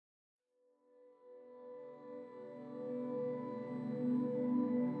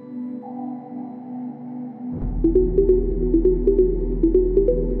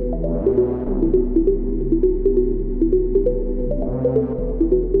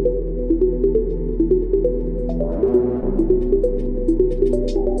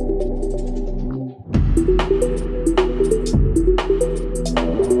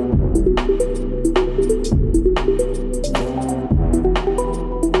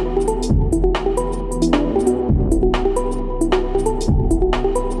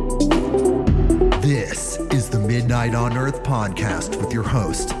Earth podcast with your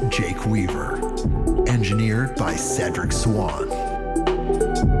host, Jake Weaver. Engineered by Cedric Swan.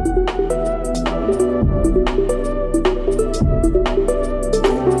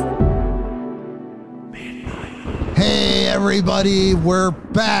 Hey everybody, we're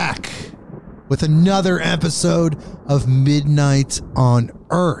back with another episode of Midnight on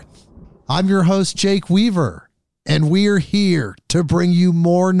Earth. I'm your host, Jake Weaver, and we're here to bring you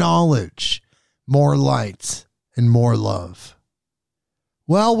more knowledge, more light, and more love.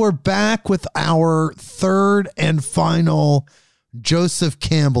 Well, we're back with our third and final Joseph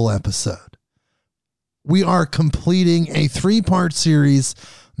Campbell episode. We are completing a 3-part series.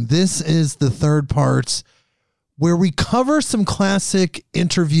 This is the third part, where we cover some classic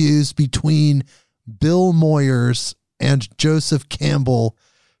interviews between Bill Moyers and Joseph Campbell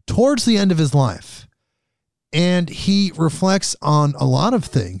towards the end of his life. And he reflects on a lot of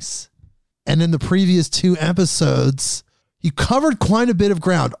things. And in the previous 2 episodes, he covered quite a bit of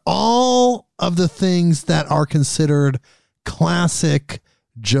ground. All of the things that are considered classic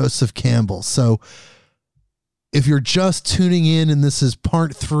Joseph Campbell. So if you're just tuning in and this is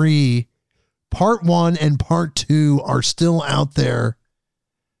part 3, part 1 and part 2 are still out there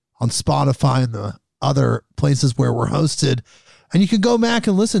on Spotify and the other places where we're hosted. And you can go back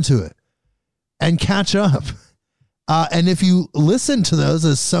and listen to it and catch up. And if you listen to those,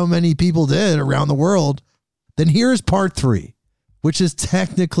 as so many people did around the world, then here's part 3, which is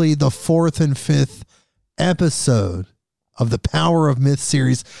technically the 4th and 5th episode of the Power of Myth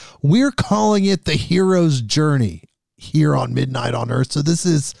series. We're calling it the Hero's Journey here on Midnight on Earth. So this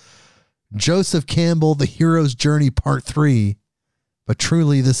is Joseph Campbell, the Hero's Journey part 3. But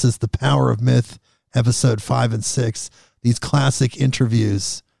truly, this is the Power of Myth episode 5 and 6. These classic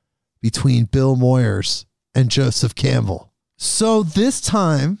interviews between Bill Moyers and Joseph Campbell. So this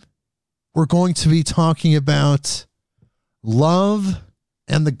time we're going to be talking about love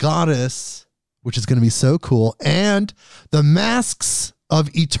and the goddess, which is going to be so cool, and the masks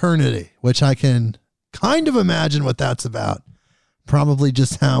of eternity, which I can kind of imagine what that's about. Probably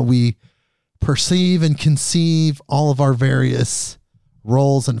just how we perceive and conceive all of our various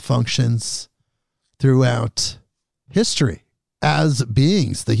roles and functions throughout history as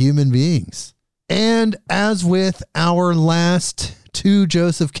beings, the human beings. And as with our last 2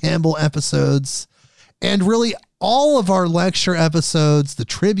 Joseph Campbell episodes, and really all of our lecture episodes, the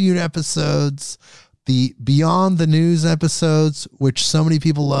Tribune episodes, the Beyond the News episodes, which so many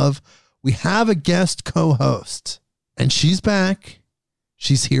people love, we have a guest co-host. And she's back.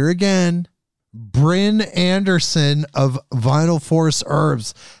 She's here again. Bryn Anderson of Vital Force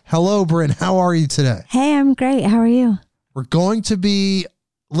Herbs. Hello, Bryn. How are you today? Hey, I'm great. How are you? We're going to be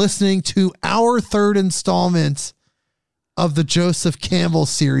listening to our 3rd installment of the Joseph Campbell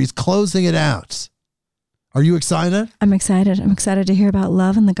series, closing it out. Are you excited? I'm excited. I'm excited to hear about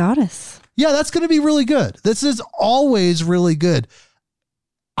love and the goddess. Yeah, that's going to be really good. This is always really good.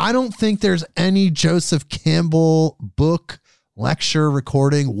 I don't think there's any Joseph Campbell book, lecture,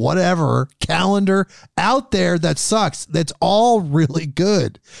 recording, whatever, calendar out there that sucks. That's all really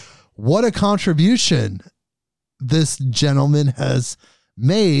good. What a contribution this gentleman has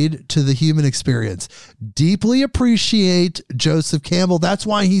made to the human experience. Deeply appreciate Joseph Campbell. That's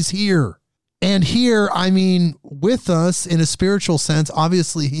why he's here. And here, I mean, with us in a spiritual sense,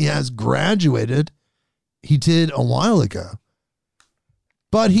 obviously he has graduated. He did a while ago.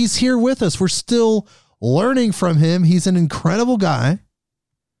 But he's here with us. We're still learning from him. He's an incredible guy.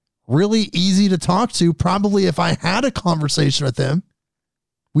 Really easy to talk to. Probably if I had a conversation with him,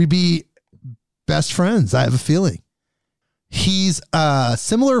 we'd be best friends. I have a feeling. He's a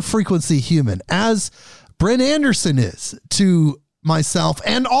similar frequency human as Bryn Anderson is to myself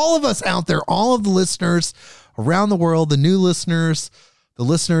and all of us out there, all of the listeners around the world, the new listeners, the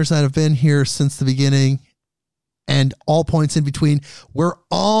listeners that have been here since the beginning and all points in between. We're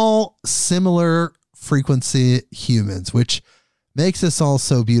all similar frequency humans, which makes us all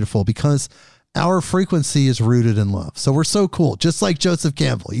so beautiful because our frequency is rooted in love. So we're so cool, just like Joseph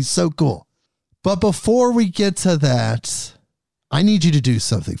Campbell. He's so cool. But before we get to that, I need you to do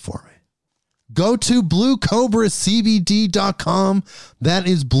something for me. Go to bluecobracbd.com. That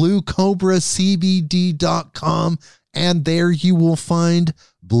is bluecobracbd.com. And there you will find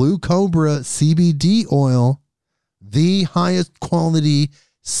Blue Cobra CBD oil, the highest quality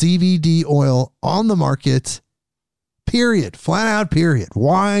CBD oil on the market. Period. Flat out period.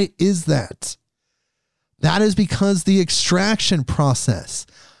 Why is that? That is because the extraction process,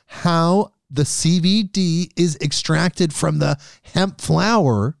 how the CBD is extracted from the hemp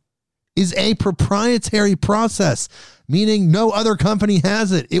flower, is a proprietary process, meaning no other company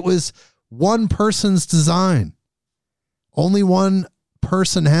has it. It was one person's design. Only one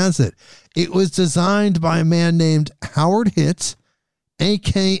person has it. It was designed by a man named Howard Hitt,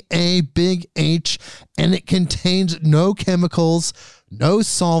 aka Big H, and it contains no chemicals, no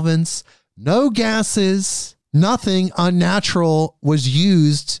solvents, no gases, nothing unnatural was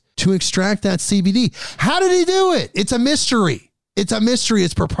used to extract that CBD. How did he do it? It's a mystery. It's a mystery.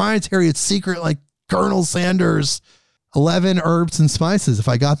 It's proprietary. It's secret, like Colonel Sanders' 11 herbs and spices. If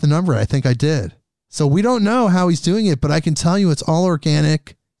I got the number, I think I did. So we don't know how he's doing it, but I can tell you it's all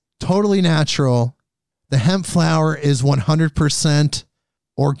organic, totally natural. The hemp flower is 100%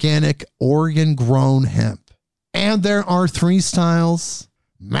 organic, Oregon-grown hemp. And there are 3 styles: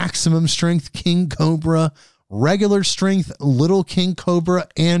 maximum strength King Cobra, regular strength Little King Cobra,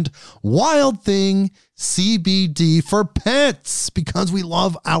 and Wild Thing CBD for pets. Because we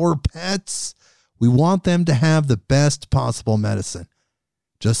love our pets, we want them to have the best possible medicine.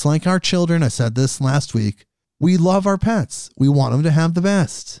 Just like our children, I said this last week, we love our pets. We want them to have the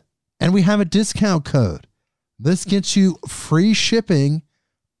best. And we have a discount code. This gets you free shipping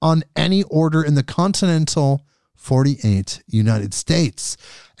on any order in the continental 48 United States.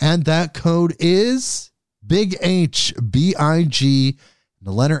 And that code is Big H, B-I-G,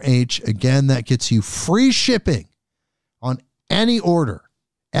 the letter H. Again, that gets you free shipping on any order.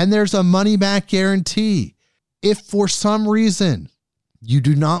 And there's a money back guarantee. If for some reason you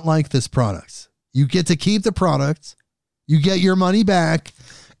do not like this product, you get to keep the product, you get your money back,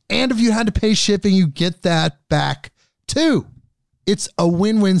 and if you had to pay shipping, you get that back too. It's a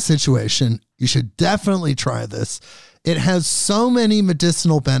win-win situation. You should definitely try this. It has so many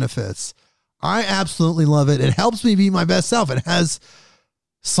medicinal benefits. I absolutely love it. It helps me be my best self. It has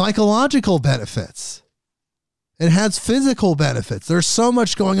psychological benefits. It has physical benefits. There's so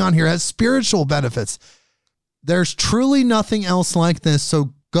much going on here. It has spiritual benefits. There's truly nothing else like this.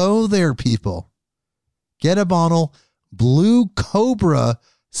 So go there, people. Get a bottle.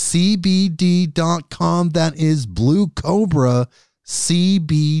 BlueCobraCBD.com. That is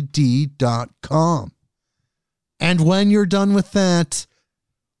BlueCobraCBD.com. And when you're done with that,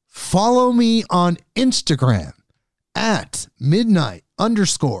 follow me on Instagram at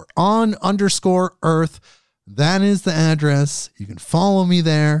midnight_on_earth. That is the address. You can follow me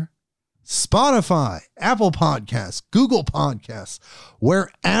there. Spotify, Apple Podcasts, Google Podcasts,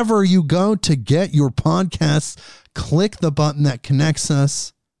 wherever you go to get your podcasts, click the button that connects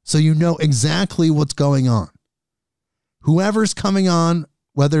us so you know exactly what's going on. Whoever's coming on,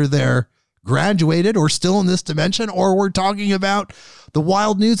 whether they're graduated or still in this dimension, or we're talking about the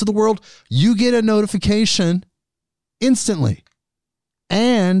wild news of the world, you get a notification instantly.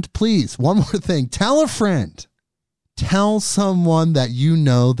 And please, one more thing, tell a friend. Tell someone that you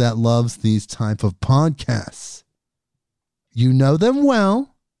know that loves these type of podcasts. You know them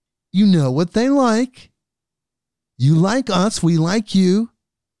well. You know what they like. You like us. We like you.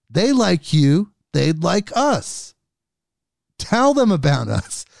 They like you. They'd like us. Tell them about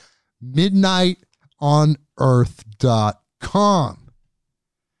us. midnightonearth.com.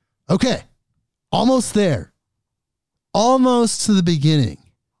 Okay. Almost there. Almost to the beginning.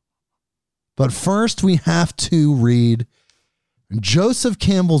 But first, we have to read Joseph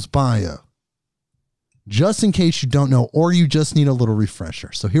Campbell's bio, just in case you don't know, or you just need a little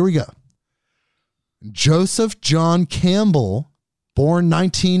refresher. So here we go. Joseph John Campbell, born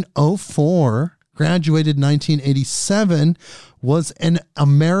 1904, graduated 1987, was an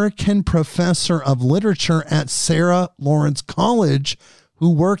American professor of literature at Sarah Lawrence College who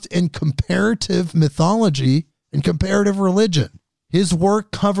worked in comparative mythology and comparative religion. His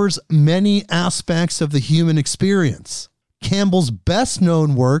work covers many aspects of the human experience. Campbell's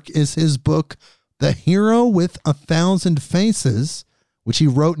best-known work is his book, The Hero with a Thousand Faces, which he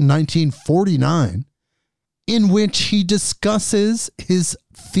wrote in 1949, in which he discusses his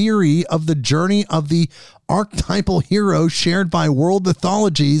theory of the journey of the archetypal hero shared by world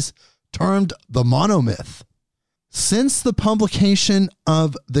mythologies termed the monomyth. Since the publication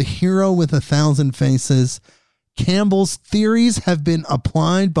of The Hero with a Thousand Faces, Campbell's theories have been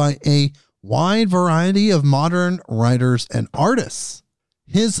applied by a wide variety of modern writers and artists.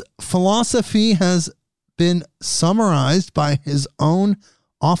 His philosophy has been summarized by his own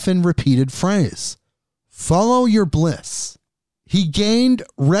often repeated phrase, "Follow your bliss." He gained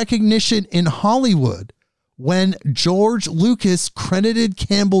recognition in Hollywood when George Lucas credited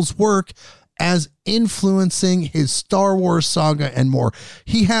Campbell's work as influencing his Star Wars saga and more.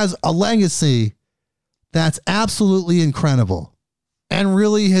 He has a legacy that's absolutely incredible. And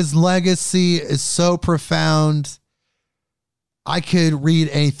really, his legacy is so profound. I could read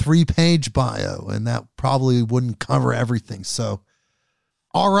a 3-page bio, and that probably wouldn't cover everything. So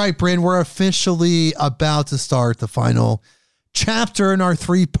All right, Bryn, we're officially about to start the final chapter in our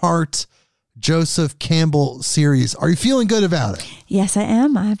 3-part Joseph Campbell series. Are you feeling good about it? Yes, I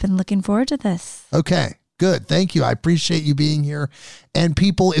am. I've been looking forward to this. Okay, good. Thank you. I appreciate you being here. And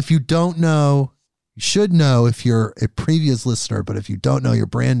people, if you don't know, you should know if you're a previous listener, but if you don't know, you're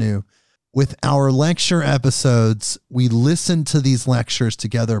brand new. With our lecture episodes, we listen to these lectures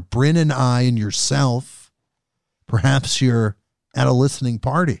together, Bryn and I and yourself. Perhaps you're at a listening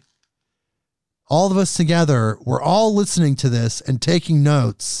party. All of us together, we're all listening to this and taking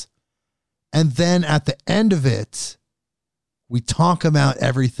notes. And then at the end of it, we talk about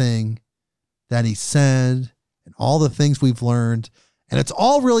everything that he said and all the things we've learned. And it's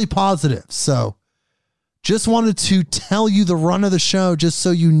all really positive. So just wanted to tell you the run of the show just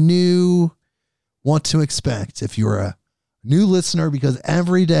so you knew what to expect if you're a new listener, because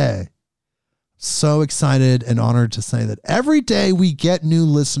every day, so excited and honored to say that every day we get new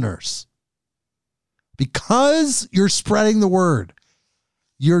listeners because you're spreading the word.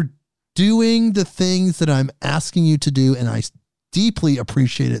 You're doing the things that I'm asking you to do, and I deeply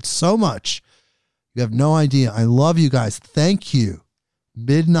appreciate it so much. You have no idea. I love you guys. Thank you.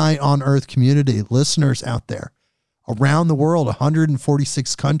 Midnight on Earth community, listeners out there around the world,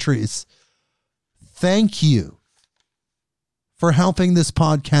 146 countries. Thank you for helping this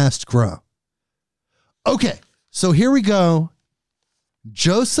podcast grow. Okay, so here we go.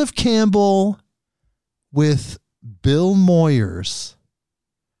 Joseph Campbell with Bill Moyers.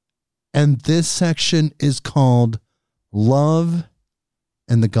 And this section is called Love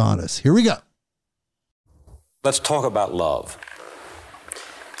and the Goddess. Here we go. Let's talk about love.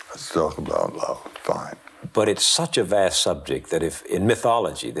 Let's talk about love. Fine. But it's such a vast subject that in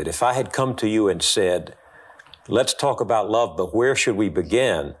mythology, that if I had come to you and said, let's talk about love, but where should we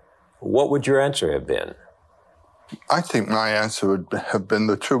begin? What would your answer have been? I think my answer would have been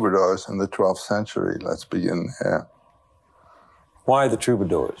the troubadours in the 12th century. Let's begin there. Why the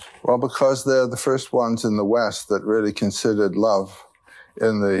troubadours? Well, because they're the first ones in the West that really considered love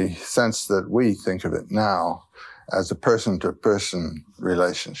in the sense that we think of it now as a person-to-person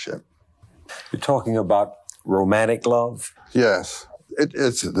relationship. You're talking about romantic love? Yes.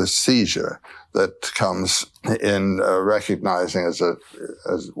 It's the seizure that comes in recognizing as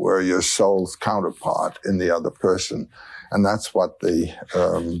where your soul's counterpart in the other person. And that's what the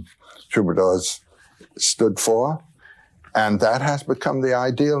troubadours stood for. And that has become the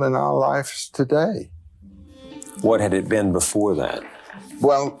ideal in our lives today. What had it been before that?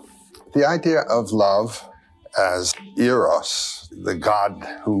 Well, the idea of love as eros, the god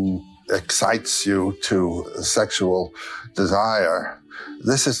who excites you to sexual desire,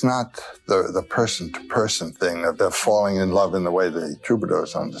 this is not the person-to-person thing, that they're falling in love in the way the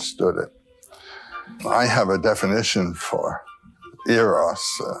troubadours understood it. I have a definition for eros,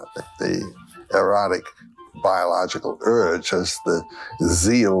 the erotic biological urge, as the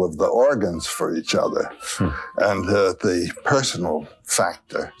zeal of the organs for each other. And the personal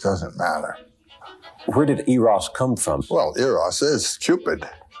factor doesn't matter. Where did eros come from? Well, eros is Cupid.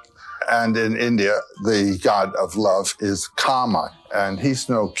 And in India, the god of love is Kama. And he's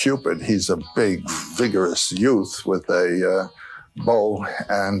no Cupid. He's a big, vigorous youth with a bow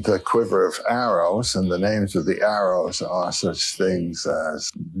and a quiver of arrows. And the names of the arrows are such things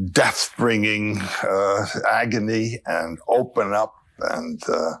as death-bringing agony and open up. And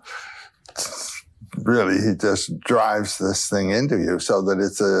really, he just drives this thing into you so that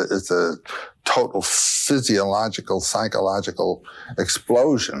it's a total physiological, psychological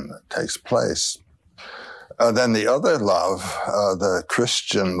explosion that takes place. Then the other love, the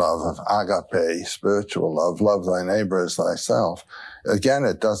Christian love of agape, spiritual love, love thy neighbor as thyself. Again,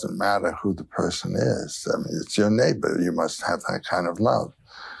 it doesn't matter who the person is. I mean, it's your neighbor. You must have that kind of love.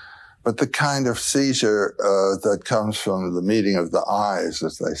 But the kind of seizure that comes from the meeting of the eyes,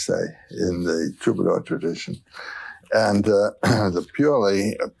 as they say in the troubadour tradition, and the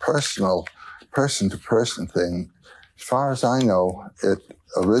purely personal, person-to-person thing, as far as I know, it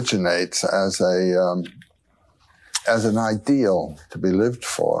originates as an ideal to be lived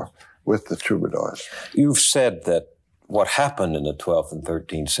for with the troubadours. You've said that what happened in the 12th and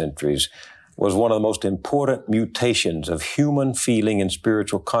 13th centuries was one of the most important mutations of human feeling and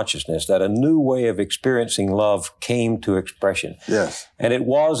spiritual consciousness, that a new way of experiencing love came to expression. Yes. And it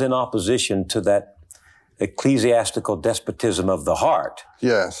was in opposition to that ecclesiastical despotism of the heart.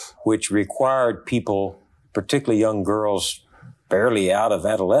 Yes. Which required people, particularly young girls, barely out of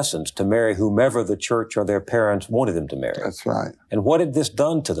adolescence, to marry whomever the church or their parents wanted them to marry. That's right. And what had this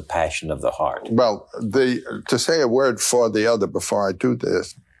done to the passion of the heart? Well, to say a word for the other before I do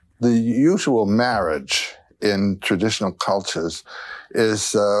this, the usual marriage in traditional cultures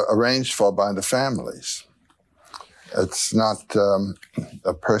is arranged for by the families. It's not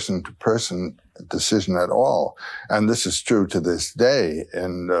a person-to-person decision at all. And this is true to this day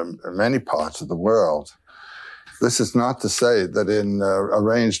in many parts of the world. This is not to say that in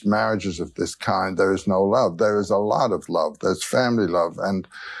arranged marriages of this kind, there is no love. There is a lot of love. There's family love and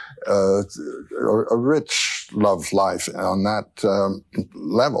a rich love life on that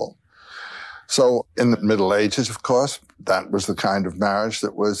level. So in the Middle Ages, of course, that was the kind of marriage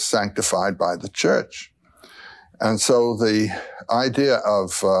that was sanctified by the church. And so the idea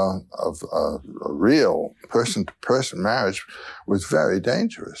of a real person-to-person marriage was very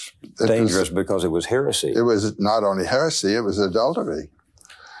dangerous. Because it was heresy. It was not only heresy, it was adultery.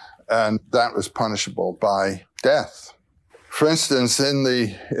 And that was punishable by death. For instance, in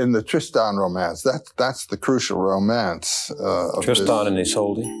the Tristan romance, that's the crucial romance. Tristan and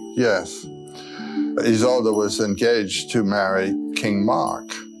Isolde? Yes. Isolde was engaged to marry King Mark.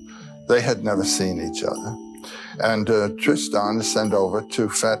 They had never seen each other. And Tristan is sent over to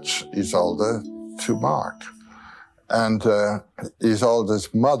fetch Isolde to Mark. And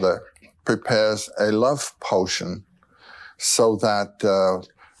Isolde's mother prepares a love potion so that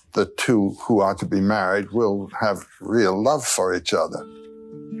the two who are to be married will have real love for each other.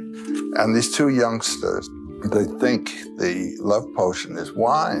 And these two youngsters, they think the love potion is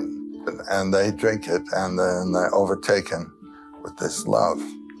wine, and they drink it, and then they're overtaken with this love.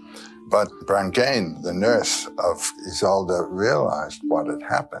 But Brangäne, the nurse of Isolde, realized what had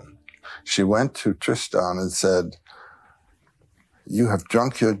happened. She went to Tristan and said, "You have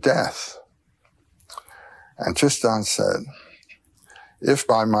drunk your death." And Tristan said, "If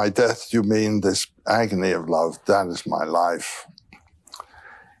by my death you mean this agony of love, that is my life.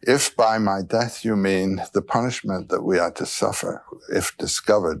 If by my death you mean the punishment that we are to suffer, if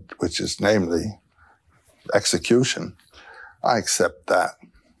discovered, which is namely execution, I accept that.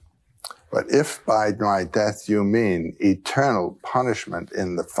 But if by my death you mean eternal punishment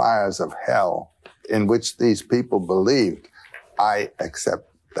in the fires of hell, in which these people believed, I accept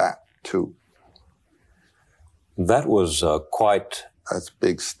that too." That was quite... That's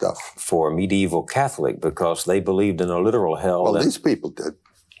big stuff. For a medieval Catholic, because they believed in a literal hell. Well, these people did.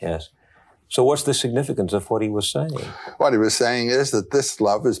 Yes. So what's the significance of what he was saying? What he was saying is that this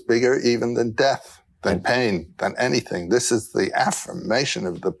love is bigger even than death, than pain, than anything. This is the affirmation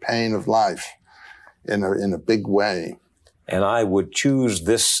of the pain of life in a big way. And I would choose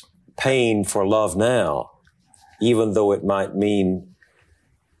this pain for love now, even though it might mean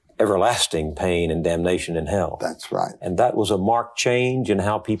everlasting pain and damnation in hell. That's right. And that was a marked change in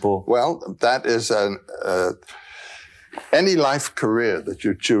how people... Well, that is any life career that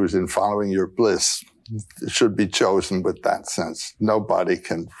you choose in following your bliss should be chosen with that sense. Nobody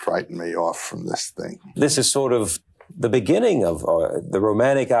can frighten me off from this thing. This is sort of the beginning of the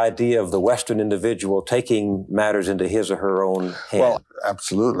romantic idea of the Western individual taking matters into his or her own hand. Well,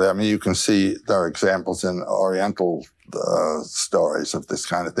 absolutely. I mean, you can see there are examples in Oriental stories of this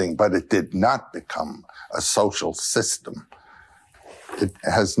kind of thing, but it did not become a social system. It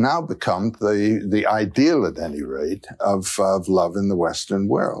has now become the ideal, at any rate, of love in the Western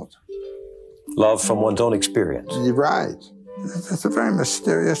world. Love from one's own experience. You're right. It's a very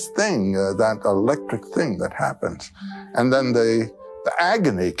mysterious thing, that electric thing that happens. And then the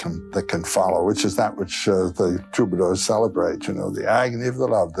agony that can follow, which is that which the troubadours celebrate, the agony of the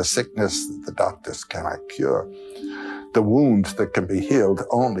love, the sickness that the doctors cannot cure, the wound that can be healed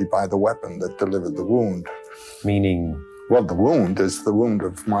only by the weapon that delivered the wound. Meaning? Well, the wound is the wound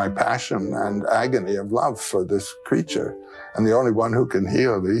of my passion and agony of love for this creature. And the only one who can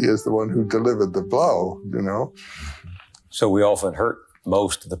heal me is the one who delivered the blow, So we often hurt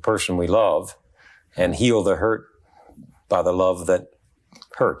most the person we love and heal the hurt by the love that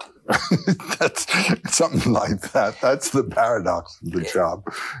hurt. That's something like that. That's the paradox of the job.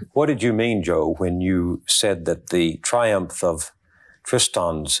 What did you mean, Joe, when you said that the triumph of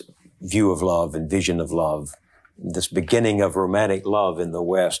Tristan's view of love and vision of love, this beginning of romantic love in the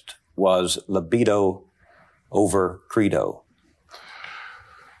West, was libido over credo?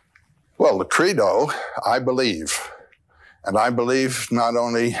 Well, the credo, I believe. And I believe not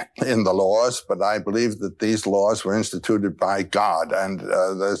only in the laws, but I believe that these laws were instituted by God, and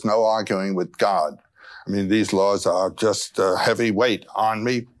there's no arguing with God. I mean, these laws are just a heavy weight on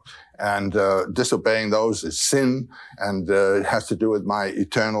me, and disobeying those is sin, and it has to do with my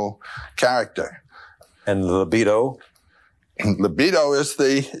eternal character. And libido? Libido is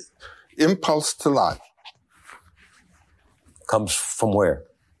the impulse to life. Comes from where?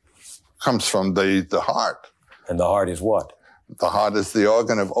 Comes from the heart. And the heart is what? The heart is the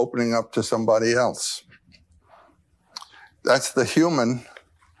organ of opening up to somebody else. That's the human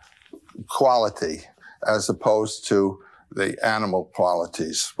quality as opposed to the animal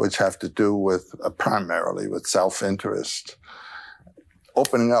qualities, which have to do with primarily with self-interest.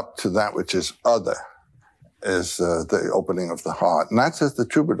 Opening up to that which is other is the opening of the heart. And that's as the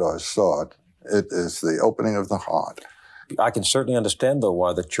troubadours saw it. It is the opening of the heart. I can certainly understand, though,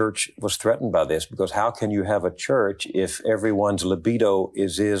 why the church was threatened by this, because how can you have a church if everyone's libido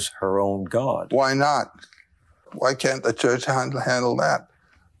is her own God? Why not? Why can't the church handle that?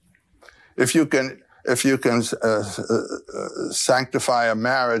 If you can sanctify a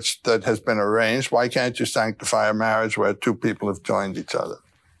marriage that has been arranged, why can't you sanctify a marriage where two people have joined each other?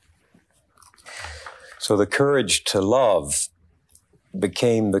 So the courage to love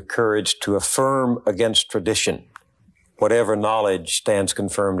became the courage to affirm against tradition, whatever knowledge stands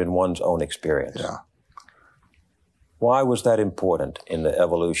confirmed in one's own experience. Yeah. Why was that important in the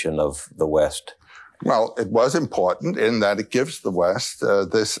evolution of the West? Well, it was important in that it gives the West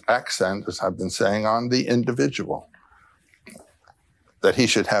this accent, as I've been saying, on the individual. That he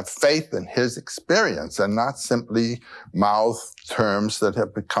should have faith in his experience and not simply mouth terms that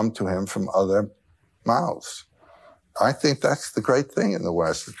have come to him from other mouths. I think that's the great thing in the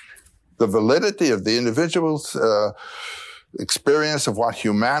West. The validity of the individual's experience of what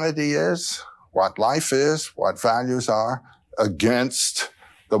humanity is, what life is, what values are, against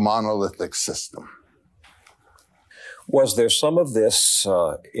the monolithic system. Was there some of this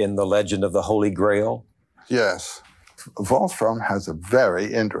in the legend of the Holy Grail? Yes. Wolfram has a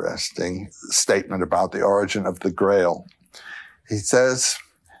very interesting statement about the origin of the Grail. He says,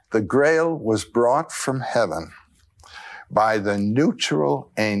 the Grail was brought from heaven by the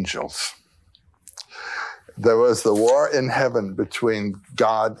neutral angels. There was the war in heaven between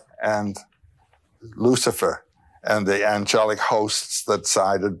God and Lucifer and the angelic hosts that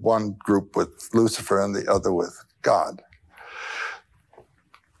sided, one group with Lucifer and the other with God.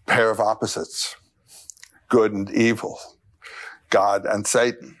 Pair of opposites, good and evil, God and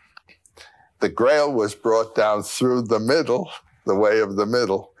Satan. The Grail was brought down through the middle, the way of the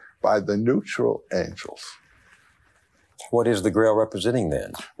middle, by the neutral angels. What is the Grail representing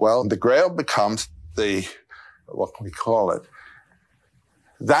then? Well, the Grail becomes what can we call it?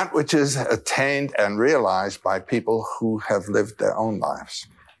 That which is attained and realized by people who have lived their own lives.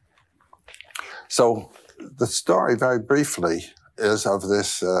 So the story, very briefly, is of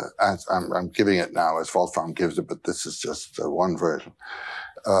this, I'm giving it now as Wolfram gives it, but this is just one version.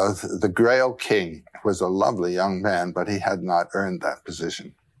 The Grail King was a lovely young man, but he had not earned that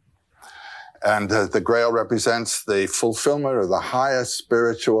position. And the Grail represents the fulfillment of the highest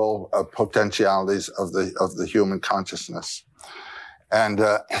spiritual potentialities of the human consciousness. And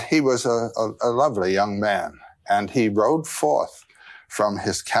he was a lovely young man, and he rode forth from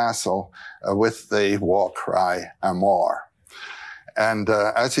his castle with the war cry, Amor. And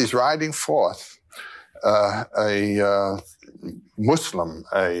as he's riding forth, a Muslim,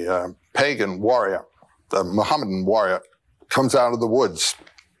 a pagan warrior, the Mohammedan warrior, comes out of the woods,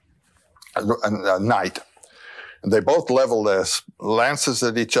 a knight. And they both level their lances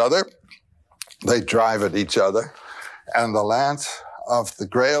at each other. They drive at each other. And the lance of the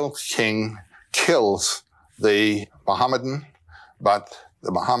Grail King kills the Mohammedan, but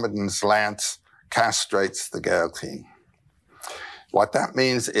the Mohammedan's lance castrates the Grail King. What that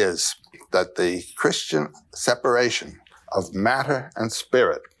means is that the Christian separation of matter and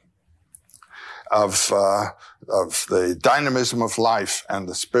spirit, of the dynamism of life and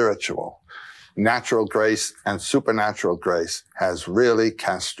the spiritual, natural grace and supernatural grace, has really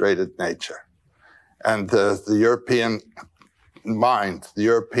castrated nature. And the European mind, the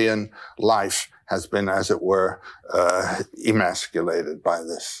European life has been, as it were, emasculated by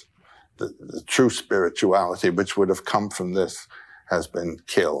this. The true spirituality, which would have come from this, has been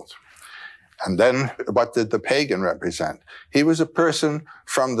killed. And then what did the pagan represent? He was a person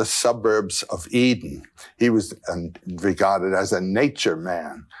from the suburbs of Eden. He was regarded as a nature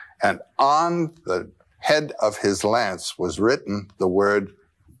man. And on the head of his lance was written the word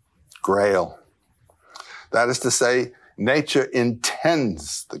Grail. That is to say, nature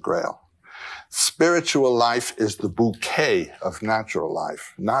intends the Grail. Spiritual life is the bouquet of natural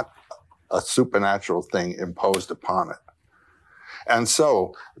life, not a supernatural thing imposed upon it. And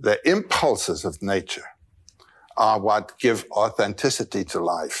so the impulses of nature are what give authenticity to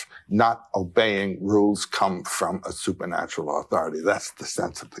life, not obeying rules come from a supernatural authority. That's the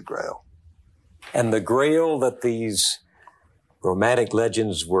sense of the Grail. And the Grail that these romantic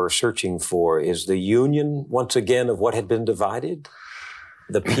legends were searching for is the union, once again, of what had been divided?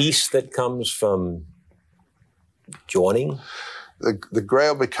 The peace that comes from joining? The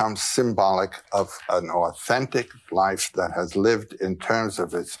Grail becomes symbolic of an authentic life that has lived in terms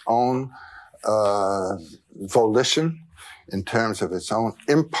of its own volition, in terms of its own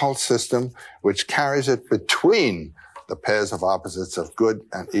impulse system, which carries it between the pairs of opposites of good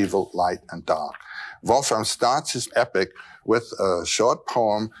and evil, light and dark. Wolfram starts his epic with a short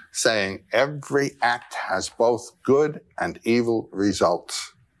poem saying every act has both good and evil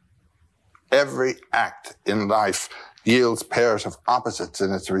results. Every act in life yields pairs of opposites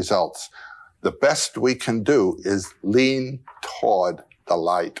in its results. The best we can do is lean toward the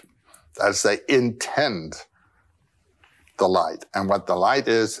light. That is, they intend the light. And what the light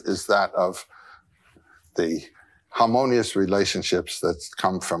is that of the harmonious relationships that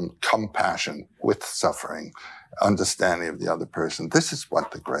come from compassion with suffering, understanding of the other person. This is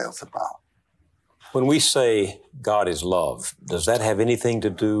what the Grail's about. When we say God is love, does that have anything to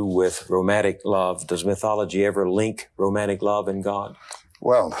do with romantic love? Does mythology ever link romantic love and God?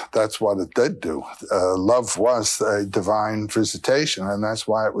 Well, that's what it did do. Love was a divine visitation, and that's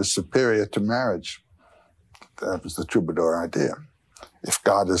why it was superior to marriage. That was the troubadour idea. If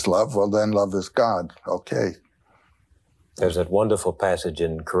God is love, well, then love is God. Okay. There's that wonderful passage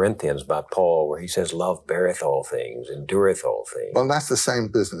in Corinthians by Paul where he says, love beareth all things, endureth all things. Well, that's the same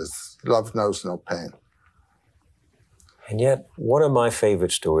business. Love knows no pain. And yet, one of my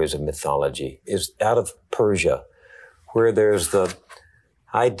favorite stories of mythology is out of Persia, where there's the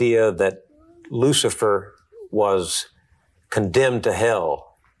idea that Lucifer was condemned to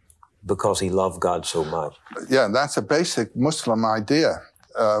hell because he loved God so much. Yeah, that's a basic Muslim idea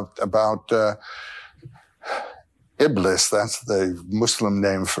about Iblis, that's the Muslim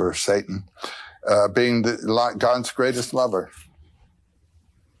name for Satan, being God's greatest lover.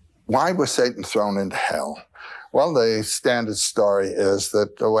 Why was Satan thrown into hell? Well, the standard story is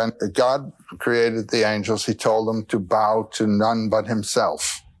that when God created the angels, he told them to bow to none but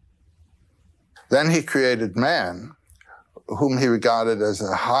himself. Then he created man, whom he regarded as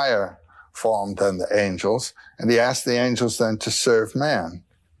a higher form than the angels, and he asked the angels then to serve man.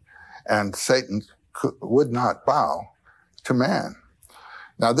 And Satan would not bow to man.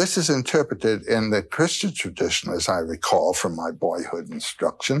 Now, this is interpreted in the Christian tradition, as I recall from my boyhood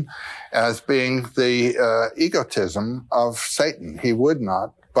instruction, as being the egotism of Satan. He would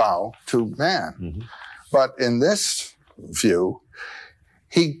not bow to man. Mm-hmm. But in this view,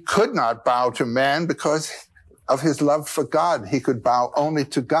 he could not bow to man because of his love for God. He could bow only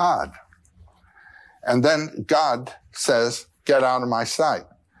to God. And then God says, get out of my sight.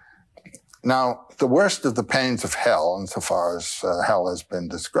 Now, the worst of the pains of hell, insofar as hell has been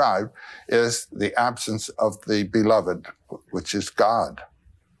described, is the absence of the beloved, which is God.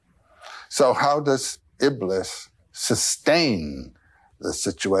 So how does Iblis sustain the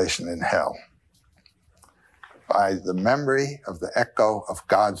situation in hell? By the memory of the echo of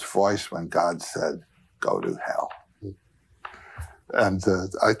God's voice when God said, go to hell. And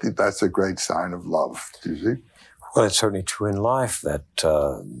I think that's a great sign of love, do you see? Well, it's certainly true in life that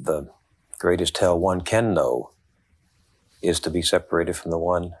the greatest hell one can know is to be separated from the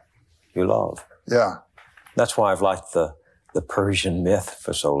one you love. Yeah. That's why I've liked the Persian myth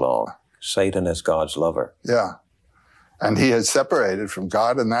for so long. Satan as God's lover. Yeah. And he is separated from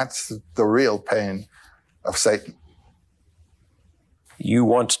God, and that's the real pain of Satan. You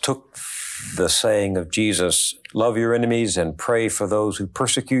once took the saying of Jesus, love your enemies and pray for those who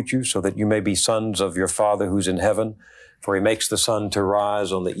persecute you so that you may be sons of your Father who's in heaven. For he makes the sun to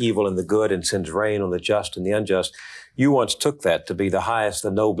rise on the evil and the good and sends rain on the just and the unjust. You once took that to be the highest, the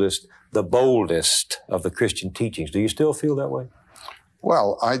noblest, the boldest of the Christian teachings. Do you still feel that way?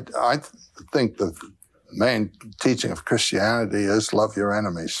 Well, I think the main teaching of Christianity is love your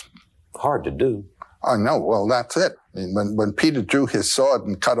enemies. Hard to do. I know. Well, that's it. I mean, when Peter drew his sword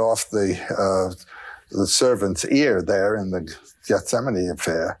and cut off the servant's ear there in the Gethsemane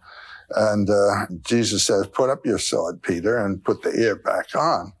affair, and Jesus says, put up your sword, Peter, and put the ear back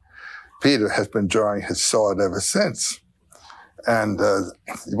on. Peter has been drawing his sword ever since. And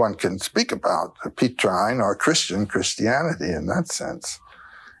one can speak about Petrine or Christian Christianity in that sense.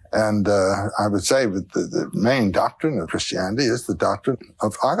 And I would say that the main doctrine of Christianity is the doctrine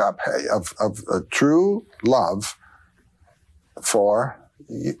of agape, of a true love for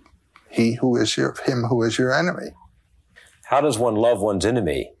him who is your enemy. How does one love one's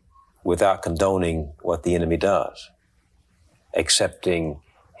enemy without condoning what the enemy does, accepting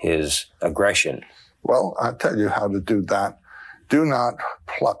his aggression? Well, I'll tell you how to do that. Do not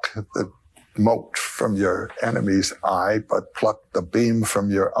pluck the mote from your enemy's eye, but pluck the beam from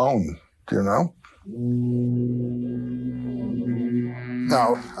your own. Do you know?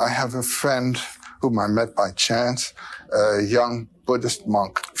 Now, I have a friend whom I met by chance, a young Buddhist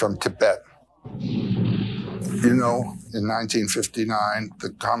monk from Tibet. You know, in 1959,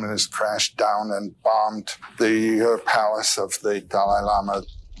 the communists crashed down and bombed the palace of the Dalai Lama,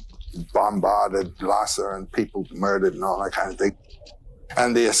 bombarded Lhasa and people murdered and all that kind of thing.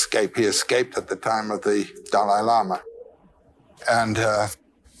 And he escaped at the time of the Dalai Lama. And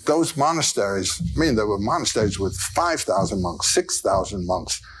those monasteries, there were monasteries with 5,000 monks, 6,000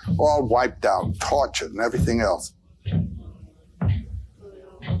 monks, all wiped out, tortured, and everything else.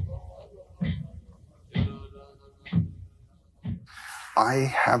 I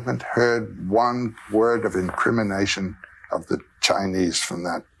haven't heard one word of incrimination of the Chinese from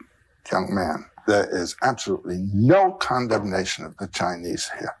that young man. There is absolutely no condemnation of the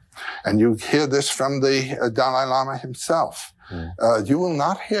Chinese here. And you hear this from the Dalai Lama himself. You will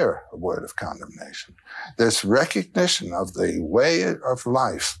not hear a word of condemnation. There's recognition of the way of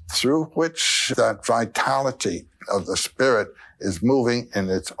life through which that vitality of the spirit is moving in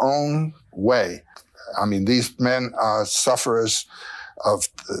its own way. These men are sufferers of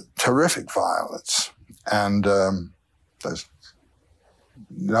terrific violence, and there's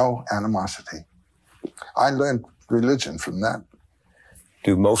no animosity. I learned religion from that.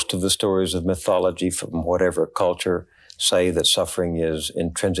 Do most of the stories of mythology from whatever culture say that suffering is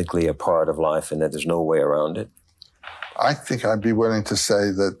intrinsically a part of life and that there's no way around it? I think I'd be willing to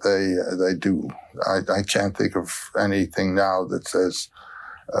say that they do. I can't think of anything now that says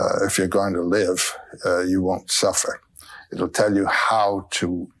if you're going to live, you won't suffer. It'll tell you how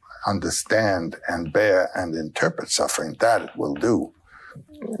to understand and bear and interpret suffering. That it will do.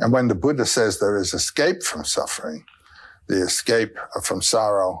 And when the Buddha says there is escape from suffering, the escape from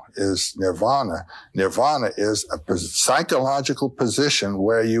sorrow is nirvana. Nirvana is a psychological position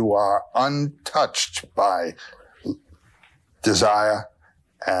where you are untouched by desire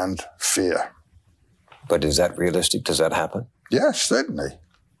and fear. But is that realistic? Does that happen? Yes, certainly.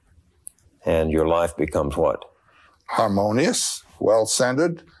 And your life becomes what? Harmonious,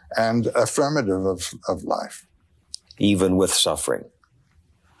 well-centered, and affirmative of life. Even with suffering.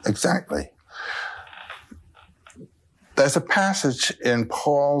 Exactly. There's a passage in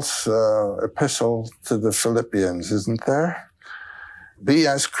Paul's epistle to the Philippians, isn't there? Be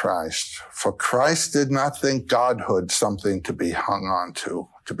as Christ, for Christ did not think godhood something to be hung on to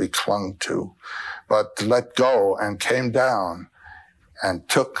be clung to, but let go and came down and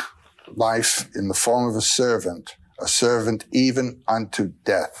took life in the form of a servant even unto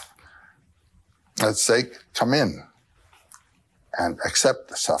death. Let's say, come in and accept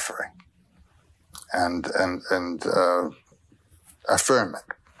the suffering and affirm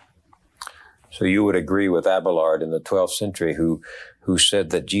it. So you would agree with Abelard in the 12th century who said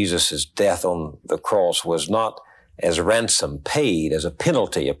that Jesus' death on the cross was not as ransom paid, as a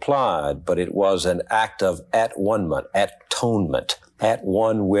penalty applied, but it was an act of atonement, at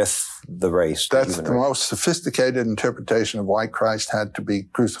one with the race. That's the most sophisticated interpretation of why Christ had to be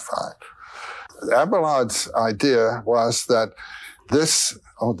crucified. Abelard's idea was that this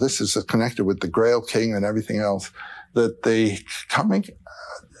is connected with the Grail King and everything else, that the coming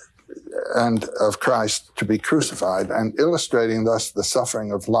and of Christ to be crucified and illustrating thus the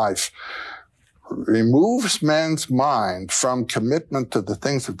suffering of life removes man's mind from commitment to the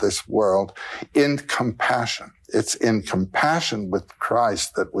things of this world in compassion. It's in compassion with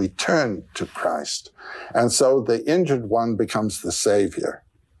Christ that we turn to Christ. And so the injured one becomes the Savior.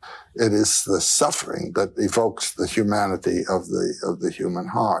 It is the suffering that evokes the humanity of the human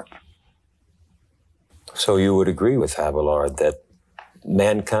heart. So you would agree with Abelard that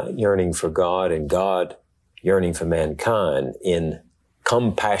mankind yearning for God and God yearning for mankind in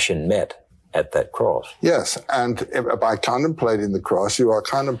compassion met at that cross. Yes, and by contemplating the cross, you are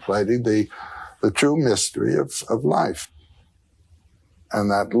contemplating the true mystery of life.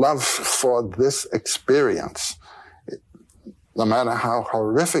 And that love for this experience, no matter how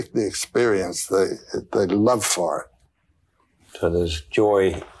horrific the experience, the love for it. So there's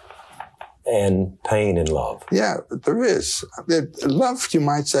joy and pain in love. Yeah, there is. Love, you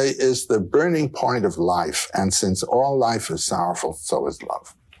might say, is the burning point of life. And since all life is sorrowful, so is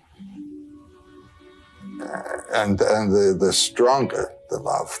love. And the stronger the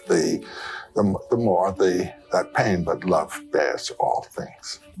love, the more that pain, but love bears all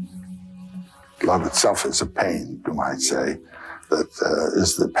things. Love itself is a pain, you might say, that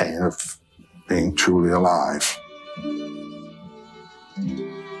is the pain of being truly alive.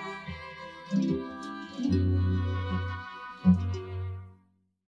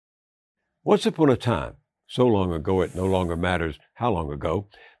 Once upon a time, so long ago it no longer matters how long ago,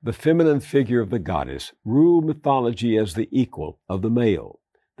 the feminine figure of the goddess ruled mythology as the equal of the male.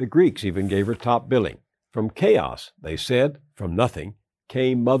 The Greeks even gave her top billing. From chaos, they said, from nothing,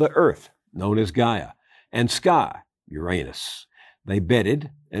 came Mother Earth, known as Gaia, and Sky, Uranus. They betted,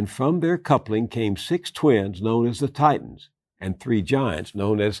 and from their coupling came 6 twins known as the Titans, and 3 giants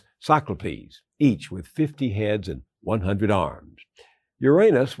known as Cyclopes, each with 50 heads and 100 arms.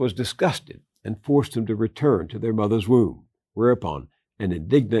 Uranus was disgusted and forced them to return to their mother's womb, whereupon an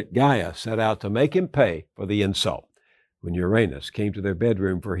indignant Gaia set out to make him pay for the insult. When Uranus came to their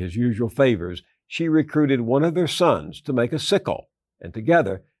bedroom for his usual favors, she recruited one of their sons to make a sickle, and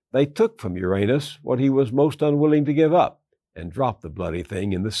together they took from Uranus what he was most unwilling to give up, and dropped the bloody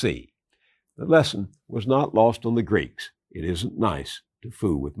thing in the sea. The lesson was not lost on the Greeks. It isn't nice to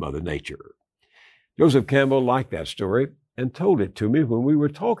fool with Mother Nature. Joseph Campbell liked that story and told it to me when we were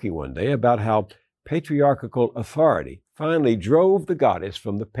talking one day about how patriarchal authority finally drove the goddess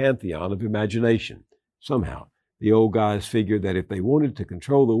from the pantheon of imagination. Somehow, the old guys figured that if they wanted to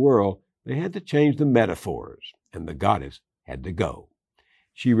control the world, they had to change the metaphors, and the goddess had to go.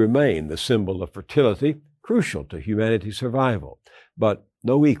 She remained the symbol of fertility, crucial to humanity's survival, but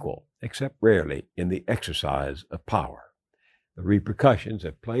no equal, except rarely, in the exercise of power. The repercussions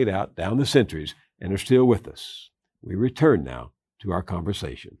have played out down the centuries and are still with us. We return now to our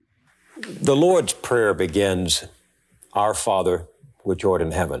conversation. The Lord's Prayer begins, Our Father, which art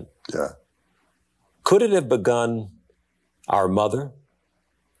in heaven. Yeah. Could it have begun, Our Mother?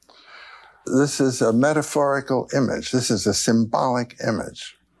 This is a metaphorical image. This is a symbolic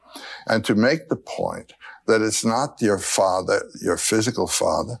image. And to make the point that it's not your father, your physical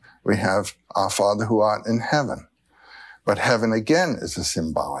father, we have our Father who art in heaven. But heaven again is a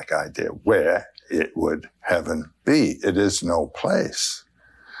symbolic idea. Where it would heaven be? It is no place.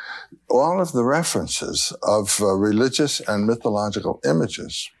 All of the references of religious and mythological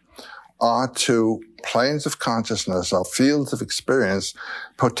images are to planes of consciousness or fields of experience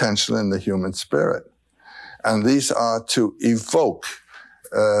potential in the human spirit. And these are to evoke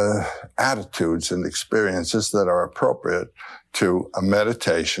attitudes and experiences that are appropriate to a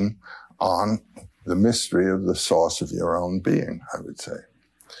meditation on the mystery of the source of your own being, I would say.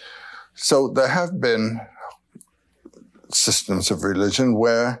 So there have been systems of religion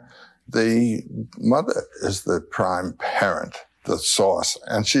where the mother is the prime parent, the source,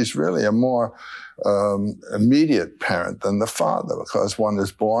 and she's really a more immediate parent than the father, because one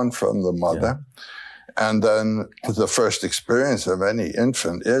is born from the mother, and then the first experience of any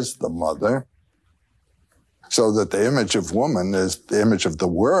infant is the mother, so that the image of woman is the image of the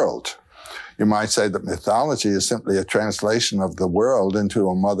world. You might say that mythology is simply a translation of the world into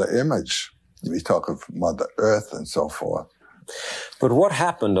a mother image. We talk of Mother Earth and so forth. But what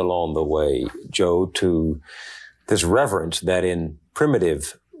happened along the way, Joe, to this reverence that in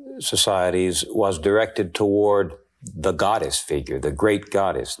primitive societies was directed toward the goddess figure, the great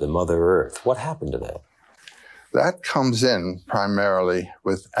goddess, the Mother Earth? What happened to that? That comes in primarily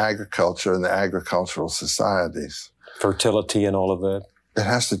with agriculture and the agricultural societies. Fertility and all of that? It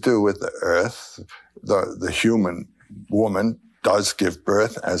has to do with the earth. The human woman does give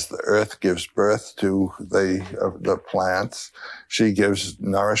birth as the earth gives birth to the plants. She gives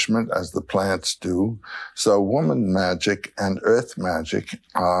nourishment as the plants do. So woman magic and earth magic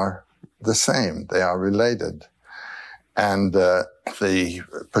are the same. They are related. And the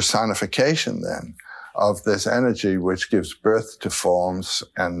personification then of this energy which gives birth to forms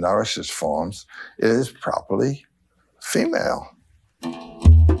and nourishes forms is properly female.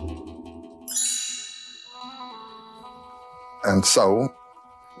 And so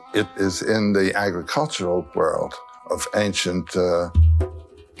it is in the agricultural world of ancient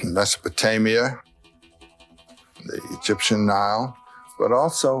Mesopotamia, the Egyptian Nile, but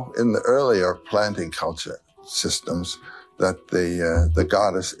also in the earlier planting culture systems that the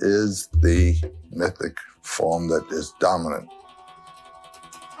goddess is the mythic form that is dominant.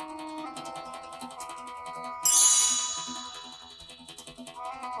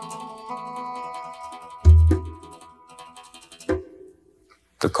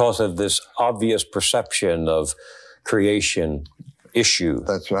 Because of this obvious perception of creation issue.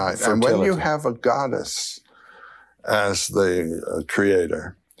 That's right. Fertility. And when you have a goddess as the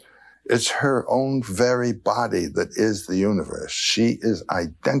creator, it's her own very body that is the universe. She is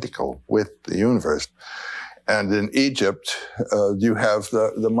identical with the universe. And in Egypt, you have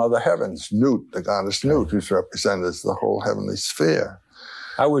the Mother Heavens, Nut, the goddess Nut, who's represented as the whole heavenly sphere.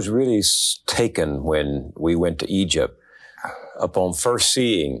 I was really taken when we went to Egypt upon first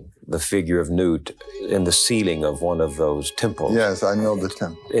seeing the figure of Nut in the ceiling of one of those temples. Yes, I know the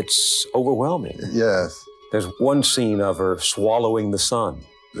temple. It's overwhelming. Yes. There's one scene of her swallowing the sun.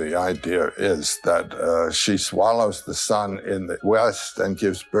 The idea is that she swallows the sun in the west and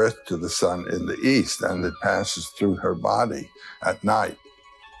gives birth to the sun in the east, and it passes through her body at night.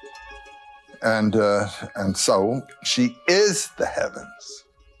 And so she is the heavens.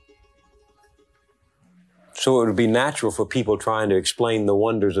 So it would be natural for people trying to explain the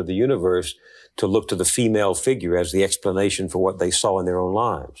wonders of the universe to look to the female figure as the explanation for what they saw in their own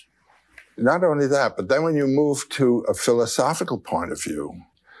lives. Not only that, but then when you move to a philosophical point of view,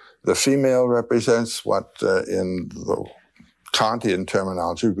 the female represents what in the Kantian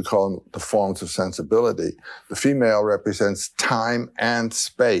terminology we call the forms of sensibility. The female represents time and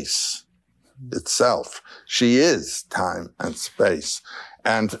space itself. She is time and space.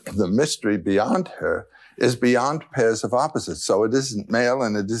 And the mystery beyond her is beyond pairs of opposites. So it isn't male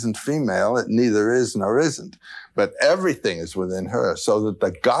and it isn't female. It neither is nor isn't. But everything is within her, so that the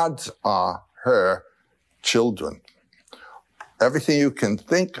gods are her children. Everything you can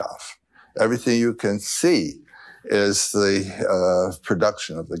think of, everything you can see is the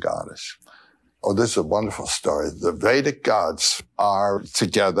production of the goddess. Oh, this is a wonderful story. The Vedic gods are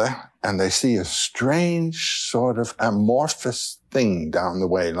together and they see a strange sort of amorphous thing down the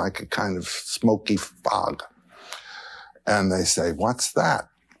way, like a kind of smoky fog. And they say, "What's that?"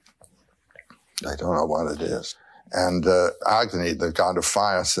 They don't know what it is. And Agni, the god of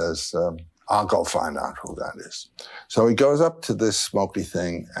fire, says, "I'll go find out who that is." So he goes up to this smoky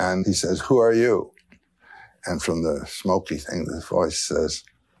thing and he says, "Who are you?" And from the smoky thing, the voice says,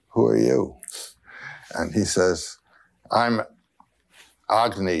 "Who are you?" And he says, "I'm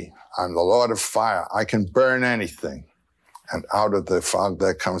Agni. I'm the Lord of fire. I can burn anything." And out of the fog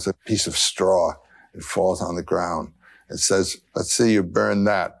there comes a piece of straw. It falls on the ground. It says, "Let's see you burn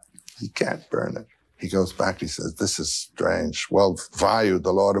that." He can't burn it. He goes back, he says, "This is strange." Well, Vayu,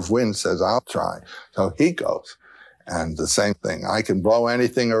 the Lord of Wind, says, "I'll try." So he goes. And the same thing, "I can blow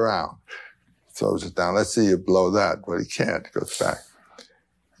anything around." Throws it down. "Let's see you blow that." Well, he can't. He goes back.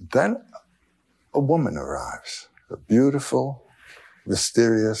 Then a woman arrives, a beautiful,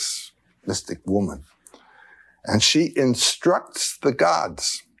 mysterious, mystic woman. And she instructs the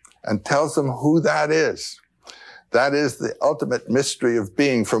gods and tells them who that is. That is the ultimate mystery of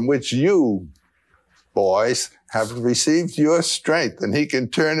being, from which you, boys, have received your strength, and he can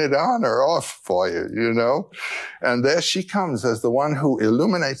turn it on or off for you, you know? And there she comes as the one who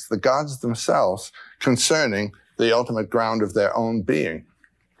illuminates the gods themselves concerning the ultimate ground of their own being.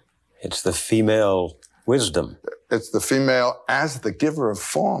 It's the female wisdom. It's the female as the giver of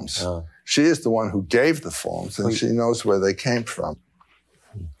forms. She is the one who gave the forms, and she knows where they came from.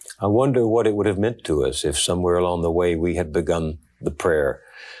 I wonder what it would have meant to us if somewhere along the way we had begun the prayer,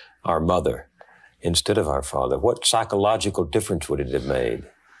 "Our Mother," instead of "Our Father." What psychological difference would it have made?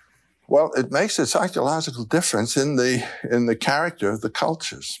 Well, it makes a psychological difference in the character of the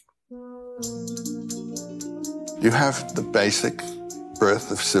cultures. You have the basic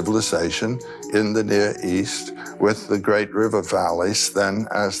birth of civilization in the Near East, with the great river valleys then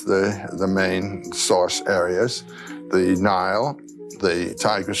as the main source areas, the Nile, the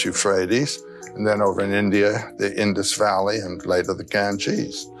Tigris-Euphrates, and then over in India, the Indus Valley, and later the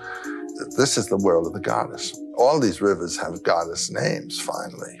Ganges. This is the world of the goddess. All these rivers have goddess names,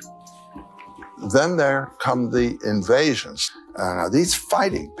 finally. Then there come the invasions. Now, these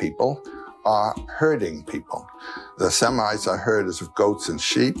fighting people are herding people. The Semites are herders of goats and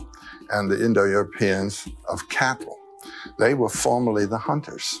sheep, and the Indo-Europeans of cattle. They were formerly the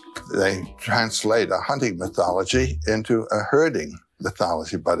hunters. They translate a hunting mythology into a herding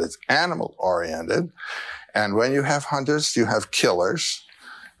mythology, but it's animal-oriented. And when you have hunters, you have killers.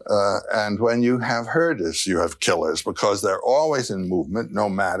 And when you have herders, you have killers, because they're always in movement,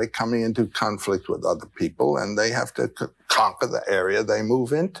 nomadic, coming into conflict with other people, and they have to conquer the area they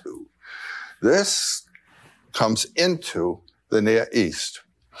move into. This comes into the Near East.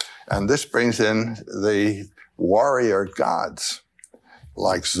 And this brings in the warrior gods,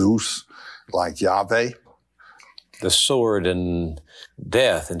 like Zeus, like Yahweh. The sword and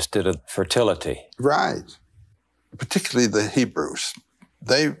death instead of fertility. Right. Particularly the Hebrews.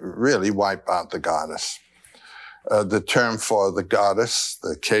 They really wipe out the goddess. The term for the goddess,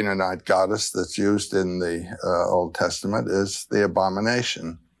 the Canaanite goddess that's used in the Old Testament, is the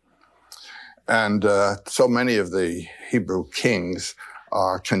abomination. And so many of the Hebrew kings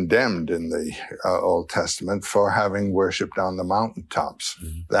are condemned in the Old Testament for having worshipped on the mountaintops.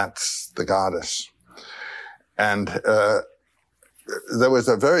 Mm-hmm. That's the goddess. And there was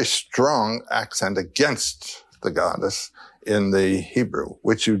a very strong accent against the goddess in the Hebrew,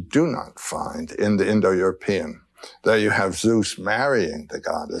 which you do not find in the Indo-European. There you have Zeus marrying the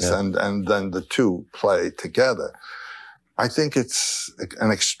goddess, and then the two play together. I think it's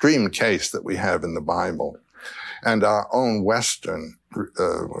an extreme case that we have in the Bible. And our own Western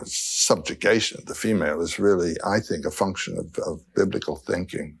subjugation of the female is really, I think, a function of biblical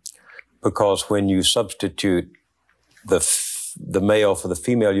thinking. Because when you substitute the male for the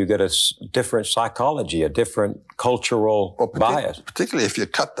female, you get a different psychology, a different cultural bias. Particularly if you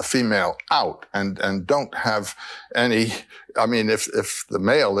cut the female out and don't have any, I mean, if the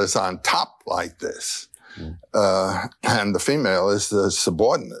male is on top like this, and the female is the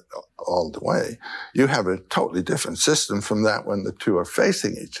subordinate all the way, you have a totally different system from that when the two are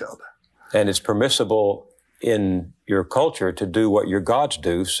facing each other. And it's permissible in your culture to do what your gods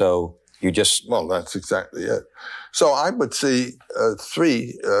do, so you just... Well, that's exactly it. So I would see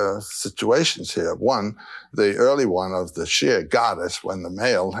three situations here. One, the early one of the sheer goddess, when the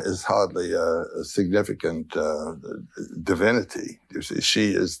male is hardly a significant divinity. You see,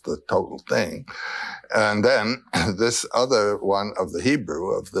 she is the total thing. And then this other one of the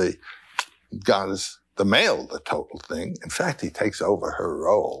Hebrew, of the goddess, the male, the total thing. In fact, he takes over her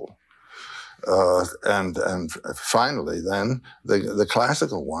role. And finally, then, the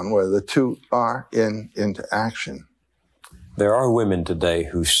classical one where the two are into action. There are women today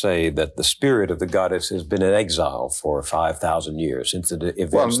who say that the spirit of the goddess has been in exile for 5,000 years since the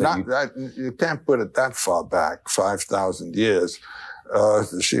events. Well, you can't put it that far back, 5,000 years.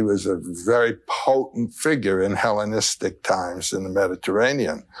 She was a very potent figure in Hellenistic times in the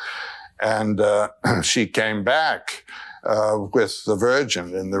Mediterranean. And she came back with the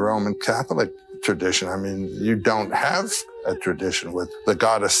Virgin in the Roman Catholic tradition. I mean, you don't have a tradition with the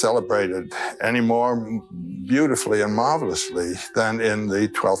goddess celebrated any more beautifully and marvelously than in the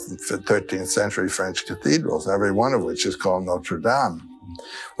 12th and 13th century French cathedrals, every one of which is called Notre Dame.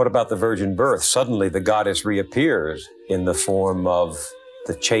 What about the virgin birth? Suddenly the goddess reappears in the form of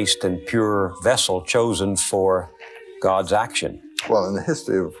the chaste and pure vessel chosen for God's action. Well, in the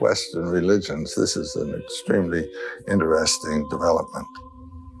history of Western religions, this is an extremely interesting development.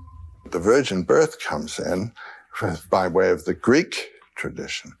 The virgin birth comes in by way of the Greek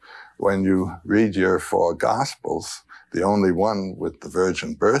tradition. When you read your four Gospels, the only one with the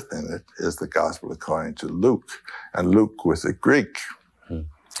virgin birth in it is the Gospel according to Luke, and Luke with the Greek.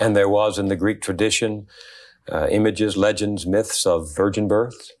 And there was in the Greek tradition images, legends, myths of virgin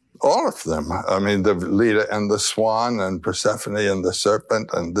birth? All of them. I mean, the Leda and the swan and Persephone and the serpent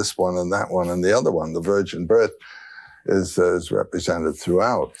and this one and that one and the other one. The virgin birth is represented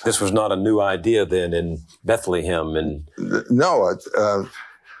throughout. This was not a new idea then in Bethlehem? No.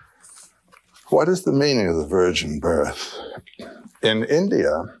 What is the meaning of the virgin birth? In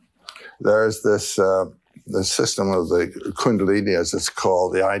India, there's this the system of the Kundalini, as it's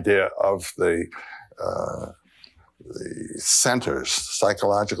called, the idea of the centers,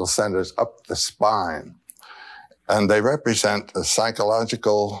 psychological centers up the spine. And they represent the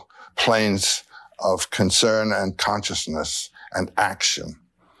psychological planes of concern and consciousness and action.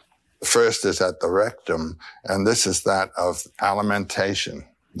 The first is at the rectum, and this is that of alimentation.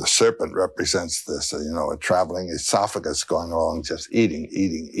 The serpent represents this, a traveling esophagus going along, just eating.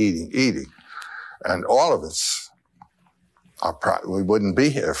 And all of us, we wouldn't be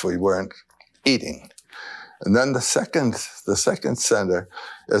here if we weren't eating. And then the second center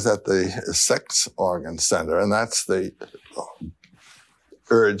is at the sex organ center, and that's the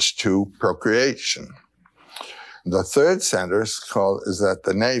urge to procreation. The third center is at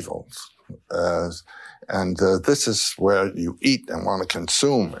the navel, and this is where you eat and want to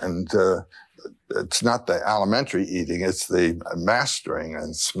consume. And it's not the alimentary eating; it's the mastering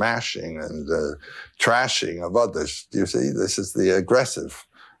and smashing and trashing of others. You see, this is the aggressive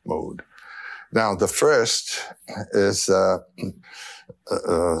mood. Now, the first is an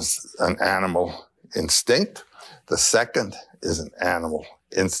animal instinct. The second is an animal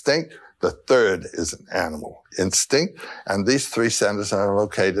instinct. The third is an animal instinct. And these three centers are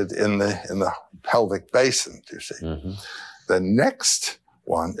located in the pelvic basin, you see. Mm-hmm. The next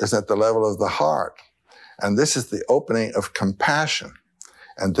one is at the level of the heart. And this is the opening of compassion.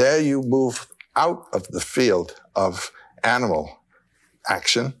 And there you move out of the field of animal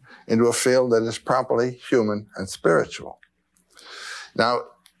action into a field that is properly human and spiritual. Now,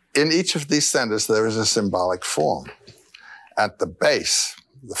 in each of these centers, there is a symbolic form. At the base,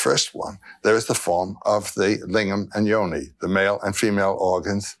 the first one, there is the form of the lingam and yoni, the male and female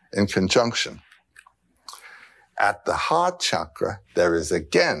organs in conjunction. At the heart chakra, there is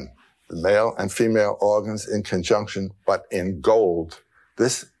again the male and female organs in conjunction, but in gold.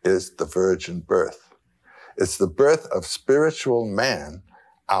 This is the virgin birth. It's the birth of spiritual man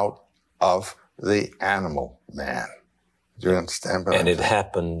out of the animal man. Do you understand? And it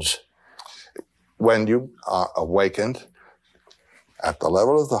happens when you are awakened at the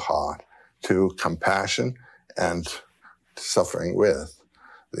level of the heart to compassion and suffering with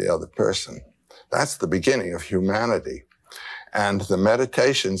the other person. That's the beginning of humanity. And the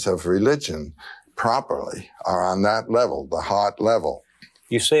meditations of religion properly are on that level, the heart level.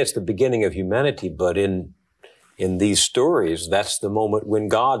 You say it's the beginning of humanity, but in these stories, that's the moment when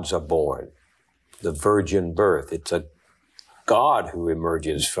gods are born, the virgin birth. It's a God who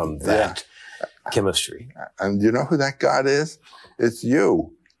emerges from that chemistry. And you know who that God is? It's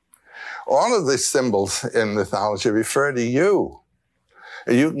you. All of the symbols in mythology refer to you.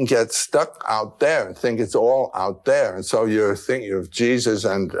 You can get stuck out there and think it's all out there. And so you're thinking of Jesus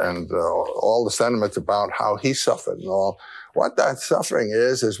and all the sentiments about how he suffered and all. What that suffering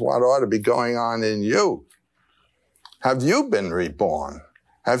is what ought to be going on in you. Have you been reborn?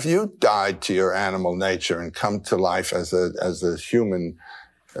 Have you died to your animal nature and come to life as a human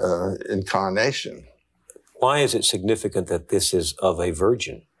incarnation? Why is it significant that this is of a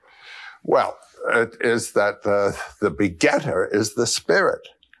virgin? Well, it is that the begetter is the spirit.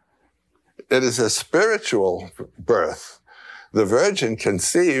 It is a spiritual birth. The virgin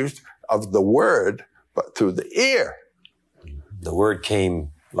conceived of the word, but through the ear. The word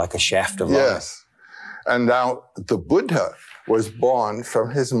came like a shaft of light. Yes. And now the Buddha was born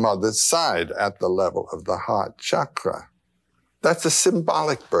from his mother's side at the level of the heart chakra. That's a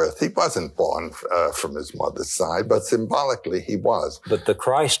symbolic birth. He wasn't born from his mother's side, but symbolically he was. But the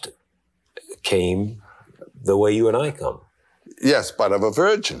Christ came the way you and I come. Yes, but of a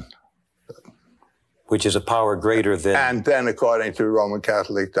virgin. Which is a power greater than... And then, according to Roman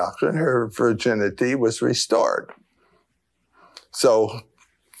Catholic doctrine, her virginity was restored. So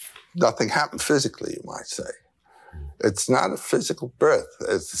nothing happened physically, you might say. It's not a physical birth.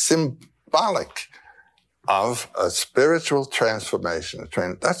 It's symbolic of a spiritual transformation.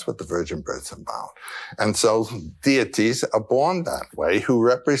 That's what the virgin birth's about. And so deities are born that way, who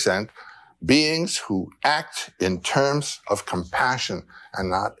represent beings who act in terms of compassion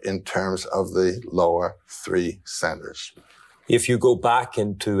and not in terms of the lower three centers. If you go back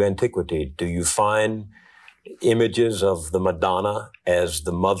into antiquity, do you find images of the Madonna as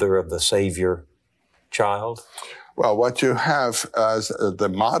the mother of the Savior child? Well, what you have as the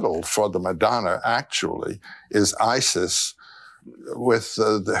model for the Madonna actually is Isis with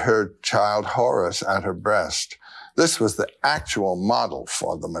her child Horus at her breast. This was the actual model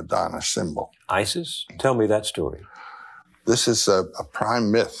for the Madonna symbol. Isis? Tell me that story. This is a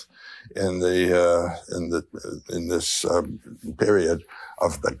prime myth in this period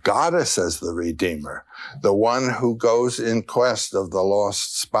of the goddess as the redeemer, the one who goes in quest of the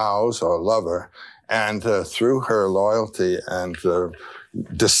lost spouse or lover, and through her loyalty and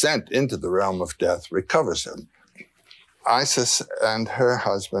descent into the realm of death, recovers him. Isis and her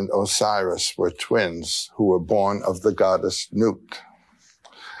husband Osiris were twins who were born of the goddess Nut.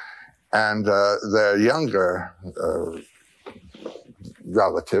 And their younger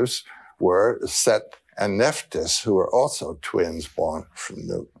relatives were Set and Nephthys, who were also twins born from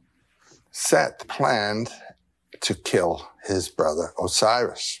Nut. Set planned to kill his brother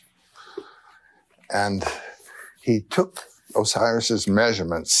Osiris. And he took Osiris's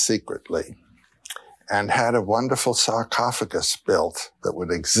measurements secretly and had a wonderful sarcophagus built that would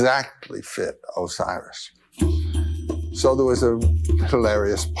exactly fit Osiris. So there was a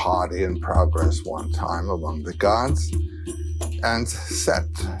hilarious party in progress one time among the gods, and Set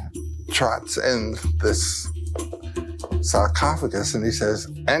trots in this sarcophagus and he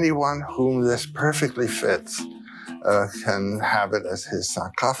says, anyone whom this perfectly fits can have it as his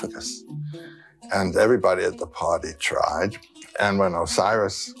sarcophagus. And everybody at the party tried. And when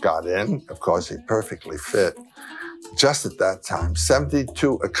Osiris got in, of course, he perfectly fit. Just at that time,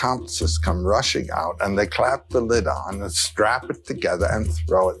 72 accomplices come rushing out and they clap the lid on and strap it together and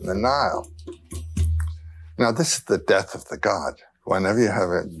throw it in the Nile. Now, this is the death of the god. Whenever you have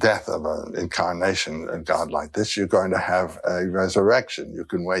a death of an incarnation, a god like this, you're going to have a resurrection. You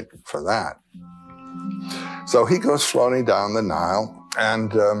can wait for that. So he goes floating down the Nile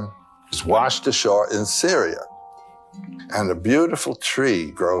and is washed ashore in Syria. And a beautiful tree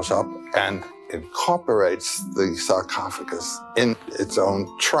grows up and incorporates the sarcophagus in its own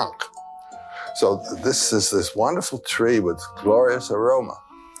trunk. So this is this wonderful tree with glorious aroma.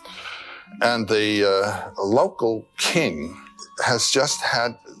 And the local king has just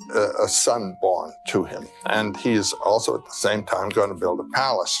had a son born to him. And he is also at the same time going to build a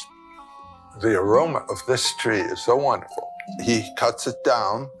palace. The aroma of this tree is so wonderful. He cuts it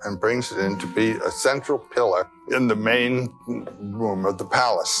down and brings it in to be a central pillar in the main room of the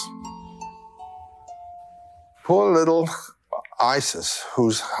palace. Poor little Isis,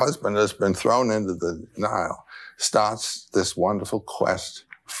 whose husband has been thrown into the Nile, starts this wonderful quest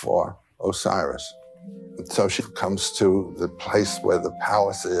for Osiris. So she comes to the place where the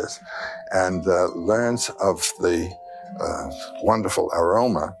palace is and learns of the wonderful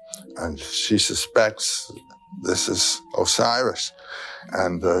aroma, and she suspects this is Osiris.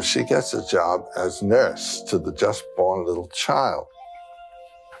 And she gets a job as nurse to the just-born little child.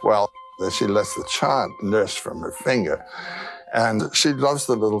 Well, then she lets the child nurse from her finger. And she loves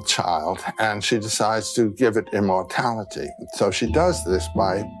the little child, and she decides to give it immortality. So she does this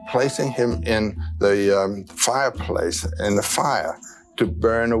by placing him in the fireplace, in the fire, to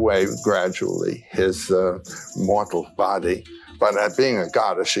burn away gradually his mortal body. But being a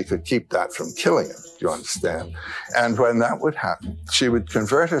goddess, she could keep that from killing him, you understand? And when that would happen, she would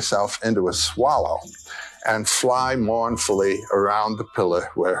convert herself into a swallow and fly mournfully around the pillar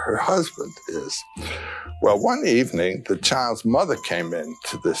where her husband is. Well, one evening, the child's mother came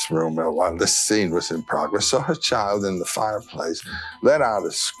into this room while this scene was in progress, saw her child in the fireplace, let out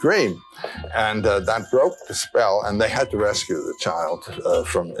a scream, and that broke the spell, and they had to rescue the child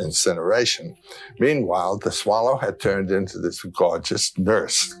from incineration. Meanwhile, the swallow had turned into this gorgeous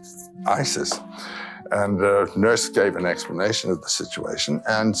nurse, Isis. And the nurse gave an explanation of the situation,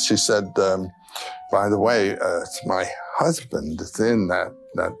 and she said, by the way, it's my husband that's in that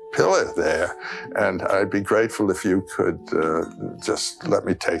pillar there, and I'd be grateful if you could just let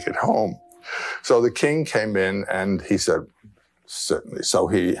me take it home. So the king came in, and he said, certainly. So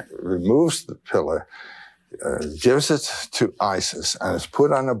he removes the pillar, gives it to Isis, and it's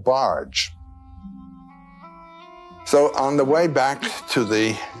put on a barge. So on the way back to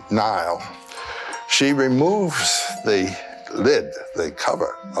the Nile, she removes the lid, the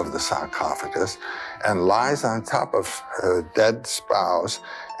cover of the sarcophagus, and lies on top of her dead spouse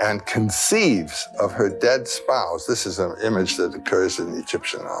and conceives of her dead spouse. This is an image that occurs in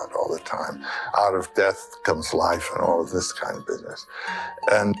Egyptian art all the time. Out of death comes life and all of this kind of business.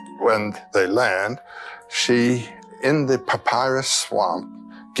 And when they land, she, in the papyrus swamp,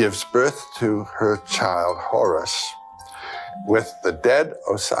 gives birth to her child Horus with the dead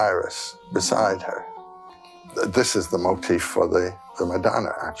Osiris beside her. This is the motif for the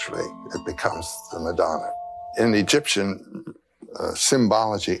Madonna, actually. It becomes the Madonna. In Egyptian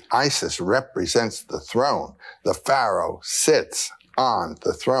symbology, Isis represents the throne. The pharaoh sits on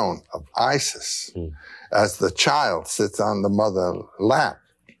the throne of Isis as the child sits on the mother lap.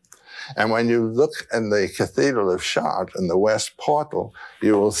 And when you look in the Cathedral of Chartres in the West Portal,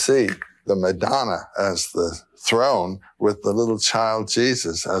 you will see the Madonna as the throne with the little child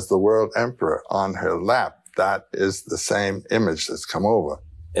Jesus as the world emperor on her lap. That is the same image that's come over.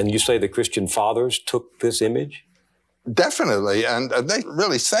 And you say the Christian fathers took this image? Definitely, and they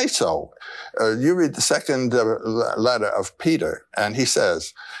really say so. You read the second letter of Peter, and he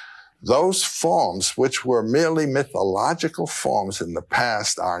says, those forms which were merely mythological forms in the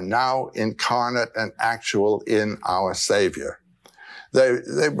past are now incarnate and actual in our Savior.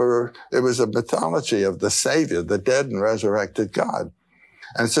 It was a mythology of the Savior, the dead and resurrected God.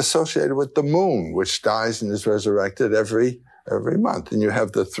 And it's associated with the moon, which dies and is resurrected every month. And you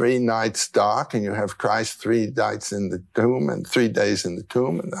have the 3 nights dark, and you have Christ 3 nights in the tomb and 3 days in the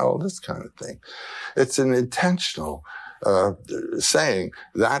tomb and all this kind of thing. It's an intentional saying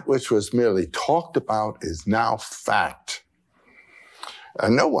that which was merely talked about is now fact.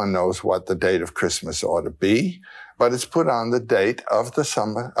 And no one knows what the date of Christmas ought to be, but it's put on the date of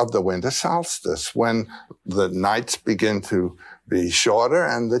the winter solstice, when the nights begin to be shorter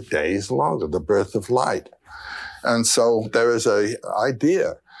and the days longer, the birth of light. And so there is an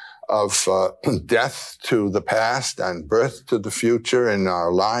idea of death to the past and birth to the future in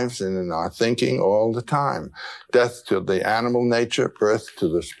our lives and in our thinking all the time. Death to the animal nature, birth to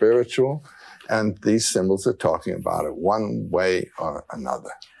the spiritual, and these symbols are talking about it one way or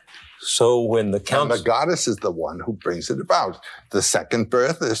another. So when the And the goddess is the one who brings it about. The second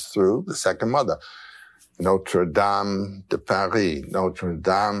birth is through the second mother. Notre Dame de Paris, Notre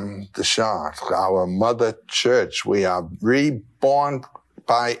Dame de Chartres, our mother church. We are reborn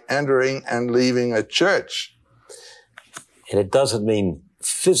by entering and leaving a church. And it doesn't mean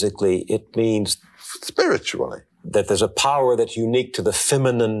physically, it means spiritually. That there's a power that's unique to the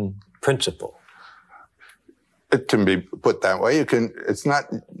feminine principle. It can be put that way. It's not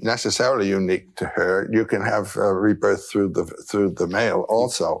necessarily unique to her. You can have rebirth through the male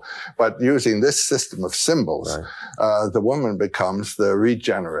also. But using this system of symbols, right, the woman becomes the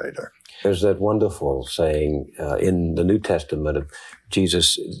regenerator. There's that wonderful saying in the New Testament of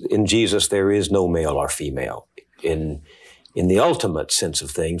Jesus, in Jesus there is no male or female. In the ultimate sense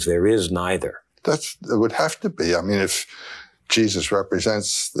of things, there is neither. It would have to be. I mean, if Jesus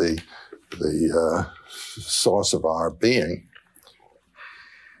represents the the source of our being.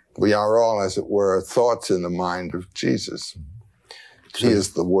 We are all, as it were, thoughts in the mind of Jesus. He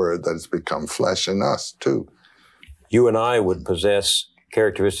is the Word that has become flesh in us, too. You and I would possess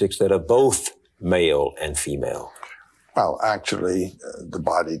characteristics that are both male and female. Well, actually, the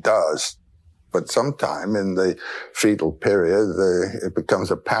body does. But sometime in the fetal period, it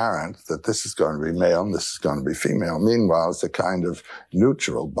becomes apparent that this is going to be male and this is going to be female. Meanwhile, it's a kind of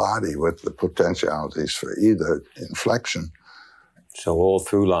neutral body with the potentialities for either inflection. So all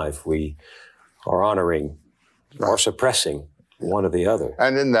through life, we are honoring or suppressing one or the other.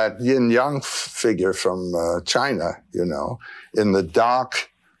 And in that yin-yang figure from China, in the dark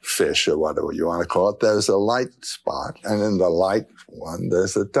fish, or whatever you want to call it, there's a light spot. And in the light one,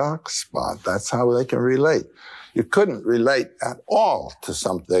 there's a dark spot. That's how they can relate. You couldn't relate at all to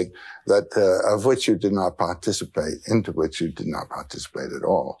something that of which you did not participate, into which you did not participate at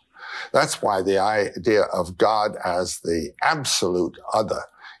all. That's why the idea of God as the absolute other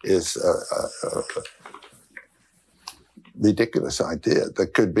is a ridiculous idea. There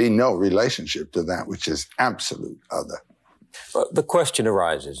could be no relationship to that which is absolute other. The question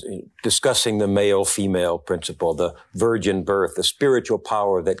arises, discussing the male-female principle, the virgin birth, the spiritual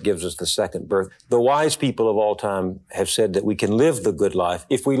power that gives us the second birth. The wise people of all time have said that we can live the good life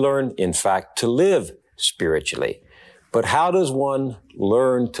if we learn, in fact, to live spiritually. But how does one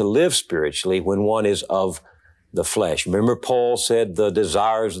learn to live spiritually when one is of the flesh? Remember, Paul said the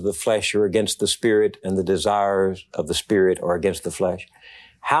desires of the flesh are against the spirit and the desires of the spirit are against the flesh.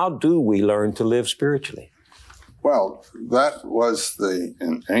 How do we learn to live spiritually? Well, that was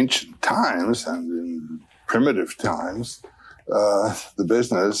in ancient times and in primitive times, the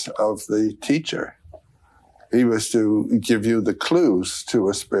business of the teacher. He was to give you the clues to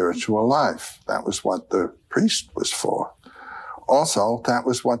a spiritual life. That was what the priest was for. Also, that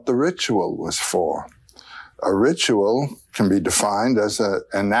was what the ritual was for. A ritual can be defined as an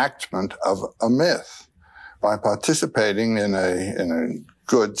enactment of a myth. By participating in a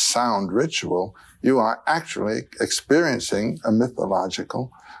good, sound ritual, you are actually experiencing a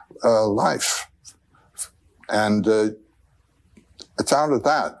mythological life. And it's out of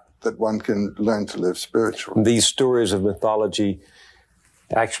that one can learn to live spiritually. These stories of mythology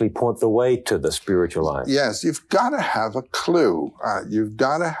actually point the way to the spiritual life. Yes, you've got to have a clue. You've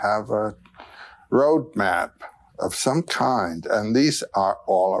got to have a roadmap of some kind, and these are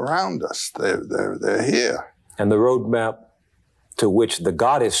all around us. They're here. And the roadmap to which the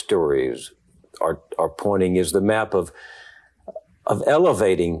goddess stories are pointing is the map of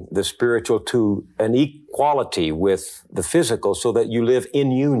elevating the spiritual to an equality with the physical so that you live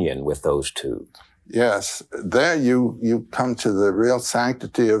in union with those two. Yes, there you come to the real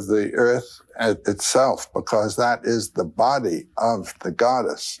sanctity of the earth itself, because that is the body of the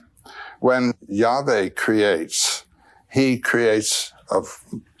goddess. When Yahweh creates, he creates of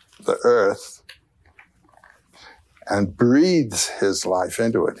the earth and breathes his life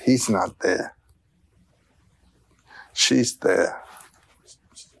into it. He's not there. She's there.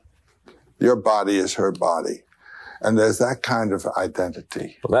 Your body is her body. And there's that kind of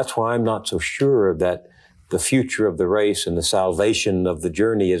identity. Well, that's why I'm not so sure that the future of the race and the salvation of the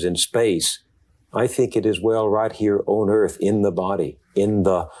journey is in space. I think it is well right here on earth, in the body, in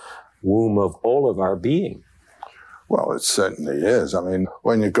the womb of all of our being. Well, it certainly is. I mean,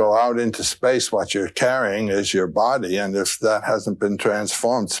 when you go out into space, what you're carrying is your body. And if that hasn't been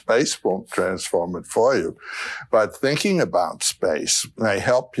transformed, space won't transform it for you. But thinking about space may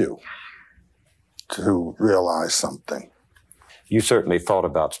help you to realize something. You certainly thought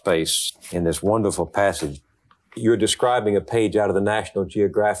about space in this wonderful passage. You're describing a page out of the National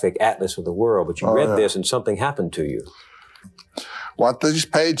Geographic Atlas of the World, but you read this and something happened to you. What these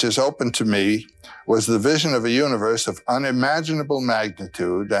pages opened to me was the vision of a universe of unimaginable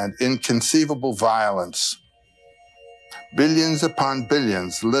magnitude and inconceivable violence. Billions upon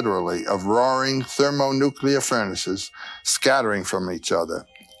billions, literally, of roaring thermonuclear furnaces scattering from each other,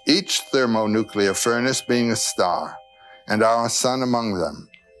 each thermonuclear furnace being a star, and our sun among them.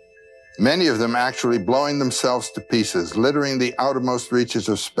 Many of them actually blowing themselves to pieces, littering the outermost reaches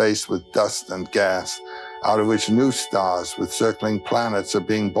of space with dust and gas, out of which new stars with circling planets are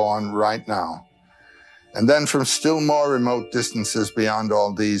being born right now. And then from still more remote distances beyond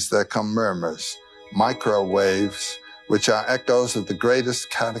all these, there come murmurs, microwaves, which are echoes of the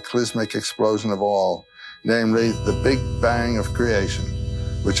greatest cataclysmic explosion of all, namely the Big Bang of creation,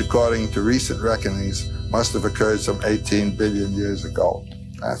 which according to recent reckonings must have occurred some 18 billion years ago.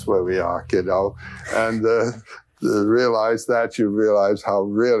 That's where we are, kiddo. And to realize that, you realize how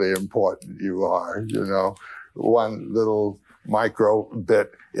really important you are. You know, one little microbit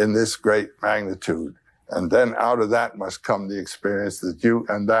in this great magnitude. And then out of that must come the experience that you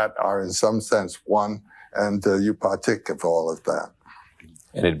and that are in some sense one, and you partake of all of that.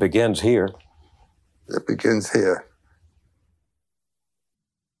 And it begins here. It begins here.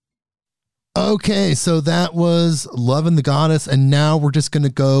 Okay, so that was Loving the Goddess, and now we're just going to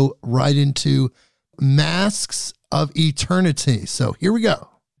go right into Masks of Eternity. So here we go.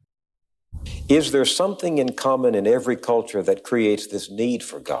 Is there something in common in every culture that creates this need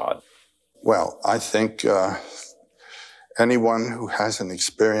for God? Well, I think anyone who has an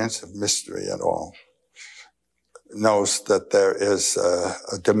experience of mystery at all knows that there is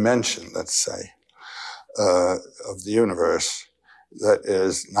a dimension, let's say, of the universe that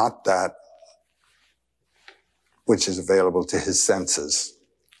is not that which is available to his senses.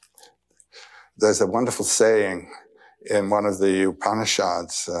 There's a wonderful saying in one of the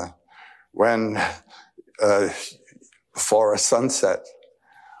Upanishads, when before a sunset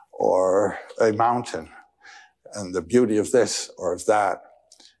or a mountain and the beauty of this or of that,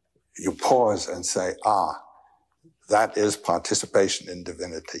 you pause and say, that is participation in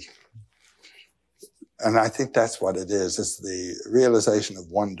divinity. And I think that's what it is. It's the realization of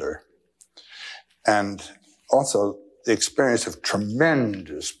wonder. And also the experience of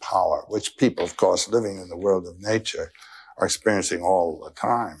tremendous power, which people, of course, living in the world of nature are experiencing all the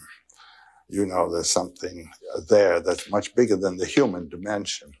time. You know, there's something there that's much bigger than the human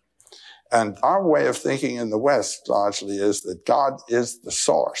dimension. And our way of thinking in the West largely is that God is the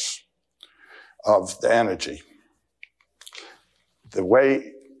source of the energy. The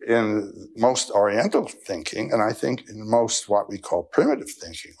way in most Oriental thinking, and I think in most what we call primitive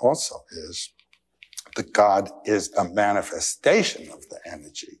thinking also, is that God is a manifestation of the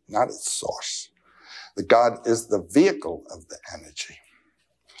energy, not its source. That God is the vehicle of the energy.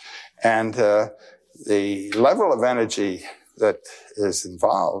 And the level of energy that is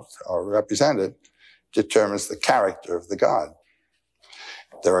involved or represented determines the character of the God.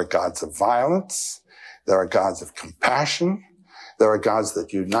 There are gods of violence. There are gods of compassion. There are gods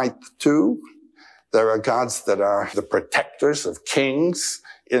that unite the two. There are gods that are the protectors of kings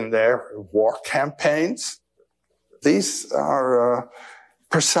in their war campaigns. These are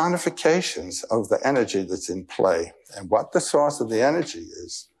personifications of the energy that's in play. And what the source of the energy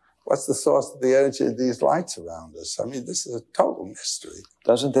is, what's the source of the energy of these lights around us? I mean, this is a total mystery.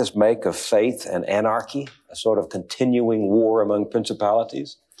 Doesn't this make of faith and anarchy a sort of continuing war among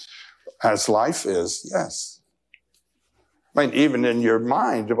principalities? As life is, yes. I mean, even in your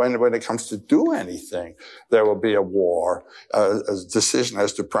mind, when it comes to do anything, there will be a war, a decision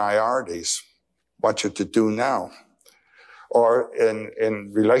as to priorities, what you're to do now. Or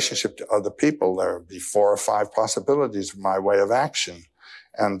in relationship to other people, there will be 4 or 5 possibilities of my way of action.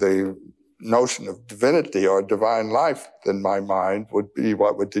 And the notion of divinity or divine life in my mind would be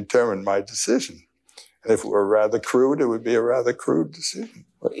what would determine my decision. And if it were rather crude, it would be a rather crude decision.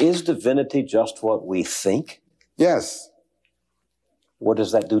 But is divinity just what we think? Yes. What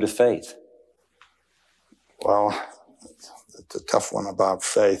does that do to faith? Well, it's a tough one about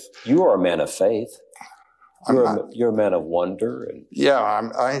faith. You are a man of faith. You're a man of wonder. And yeah,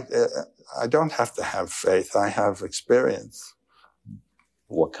 I don't have to have faith. I have experience.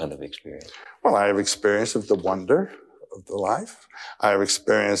 What kind of experience? Well, I have experience of the wonder of the life. I have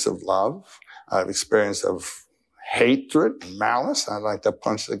experience of love. I have experience of hatred, malice. I like to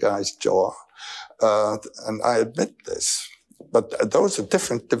punch the guy's jaw. And I admit this. But those are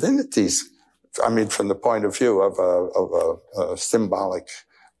different divinities. I mean, from the point of view of a symbolic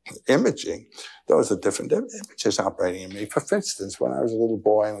imaging, those are different images operating in me. For instance, when I was a little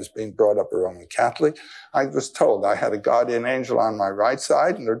boy and was being brought up a Roman Catholic, I was told I had a guardian angel on my right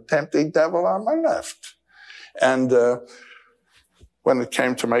side and a tempting devil on my left. And when it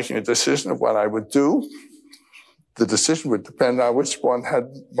came to making a decision of what I would do, the decision would depend on which one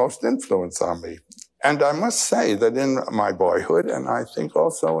had most influence on me. And I must say that in my boyhood, and I think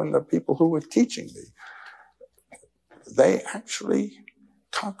also in the people who were teaching me, they actually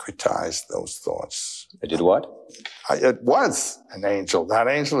concretized those thoughts. They did what? It was an angel. That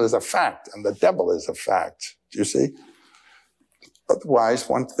angel is a fact, and the devil is a fact. Do you see? Otherwise,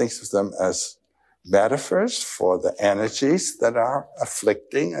 one thinks of them as metaphors for the energies that are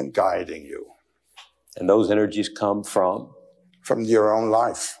afflicting and guiding you. And those energies come from? From your own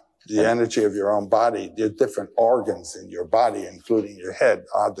life. The energy of your own body, the different organs in your body, including your head,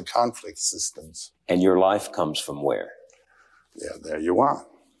 are the conflict systems. And your life comes from where? Yeah, there you are.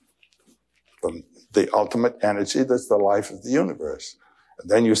 From the ultimate energy that's the life of the universe. And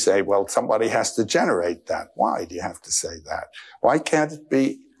then you say, well, somebody has to generate that. Why do you have to say that? Why can't it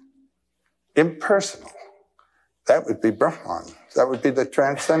be impersonal? That would be Brahman. That would be the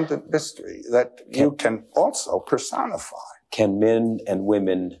transcendent mystery that you can also personify. Can men and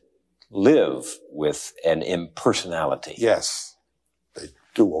women live with an impersonality? Yes, they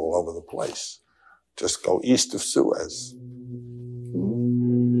do all over the place. Just go east of Suez.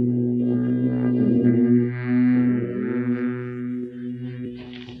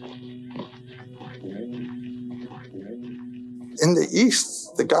 In the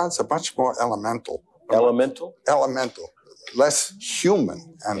East, the gods are much more elemental. Elemental? Elemental. Less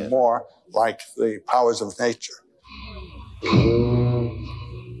human and more like the powers of nature.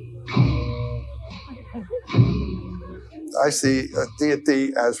 I see a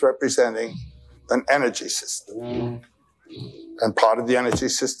deity as representing an energy system. And part of the energy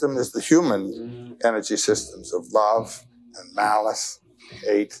system is the human energy systems of love and malice,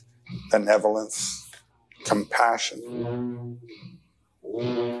 hate, benevolence, compassion.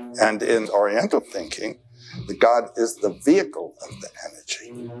 And in Oriental thinking, the God is the vehicle of the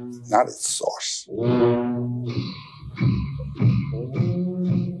energy, not its source.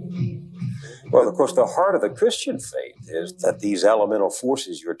 Well, of course, the heart of the Christian faith is that these elemental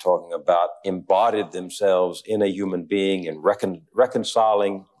forces you're talking about embodied themselves in a human being and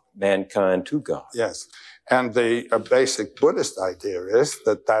reconciling mankind to God. Yes. And the basic Buddhist idea is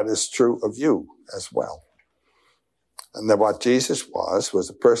that that is true of you as well. And that what Jesus was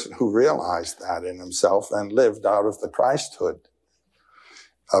a person who realized that in himself and lived out of the Christhood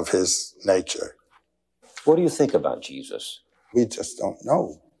of his nature. What do you think about Jesus? We just don't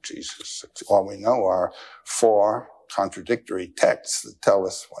know Jesus. All we know are 4 contradictory texts that tell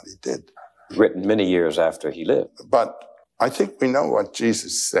us what he did. Written many years after he lived. But I think we know what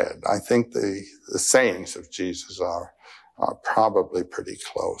Jesus said. I think the sayings of Jesus are probably pretty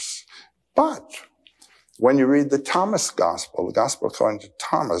close. But when you read the Thomas Gospel, the Gospel according to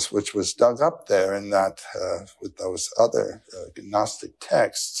Thomas, which was dug up there in that, with those other Gnostic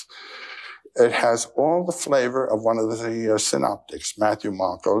texts, it has all the flavor of one of the synoptics, Matthew,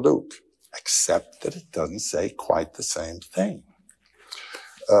 Mark, or Luke, except that it doesn't say quite the same thing.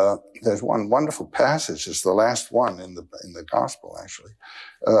 There's one wonderful passage, it's the last one in the Gospel, actually.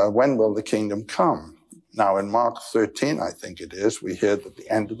 When will the kingdom come? Now, in Mark 13, I think it is, we hear that the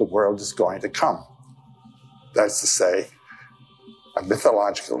end of the world is going to come. That's to say, a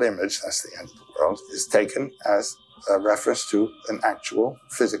mythological image, that's the end of the world, is taken as a reference to an actual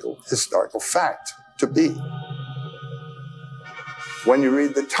physical historical fact to be. When you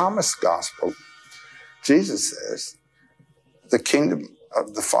read the Thomas Gospel, Jesus says, the kingdom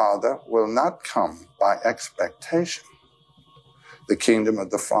of the Father will not come by expectation. The kingdom of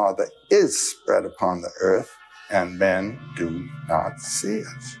the Father is spread upon the earth, and men do not see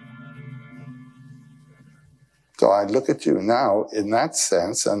it. So I look at you now in that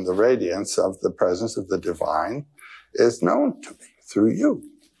sense, and the radiance of the presence of the divine is known to me through you.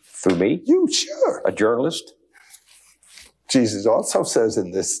 Through me? You, sure. A journalist? Jesus also says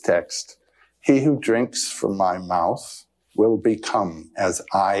in this text, he who drinks from my mouth will become as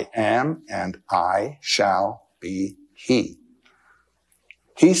I am, and I shall be he.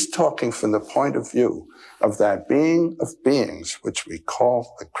 He's talking from the point of view of that being of beings, which we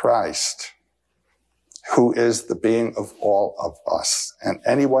call the Christ, who is the being of all of us. And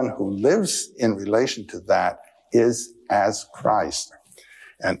anyone who lives in relation to that is as Christ.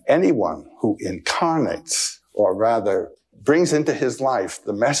 And anyone who incarnates, or rather brings into his life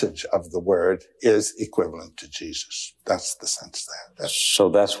the message of the word, is equivalent to Jesus. That's the sense there. So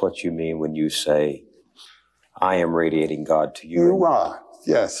that's what you mean when you say, I am radiating God to you. You are,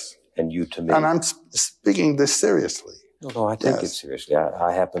 yes. And you to me. And I'm speaking this seriously. No, I take it seriously.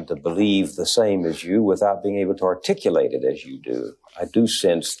 I happen to believe the same as you without being able to articulate it as you do. I do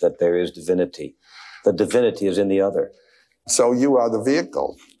sense that there is divinity. The divinity is in the other. So you are the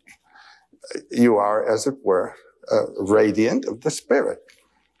vehicle. You are, as it were, radiant of the Spirit.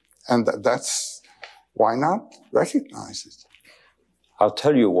 And that's, why not recognize it? I'll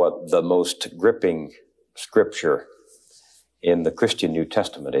tell you what the most gripping scripture in the Christian New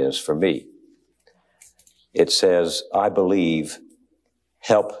Testament is for me. It says, I believe,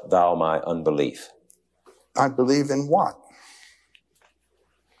 help thou my unbelief. I believe in what?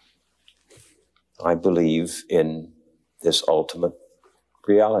 I believe in this ultimate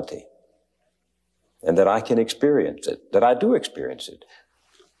reality. And that I can experience it, that I do experience it.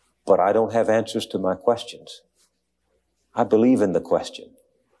 But I don't have answers to my questions. I believe in the question.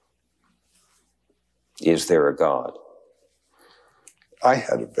 Is there a God? I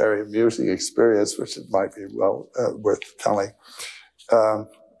had a very amusing experience, which it might be well worth telling.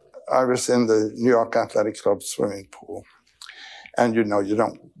 I was in the New York Athletic Club swimming pool, And you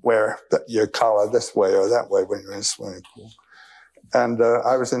don't wear your collar this way or that way when you're in a swimming pool. And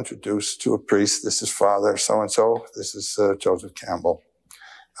I was introduced to a priest. This is Father so-and-so. This is Joseph Campbell.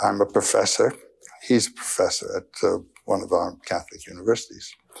 I'm a professor. He's a professor at one of our Catholic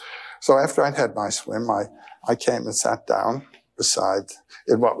universities. So after I'd had my swim, I came and sat down beside,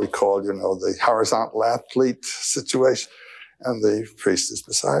 in what we call, the horizontal athlete situation. And the priest is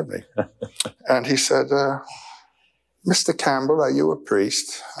beside me. And he said, Mr. Campbell, are you a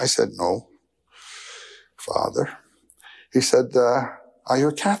priest? I said, no, Father. He said, are you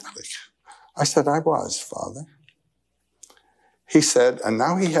a Catholic? I said, I was, Father. He said, and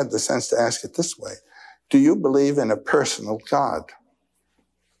now he had the sense to ask it this way, do you believe in a personal God?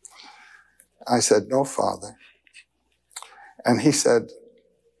 I said, no, Father. And he said,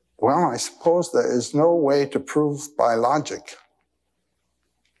 well, I suppose there is no way to prove by logic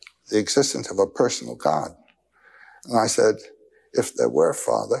the existence of a personal God. And I said, if there were,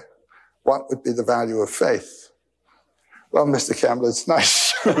 Father, what would be the value of faith? Well, Mr. Campbell, it's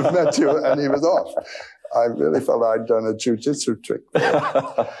nice to have met you. And he was off. I really felt I'd done a jujitsu trick there.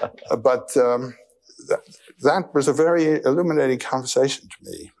 But that was a very illuminating conversation to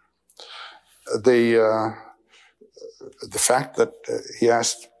me. The fact that he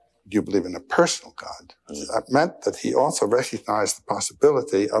asked, do you believe in a personal God? That meant that he also recognized the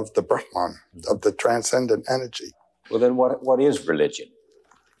possibility of the Brahman, of the transcendent energy. Well, then what is religion?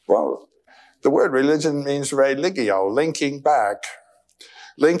 Well, the word religion means religio, linking back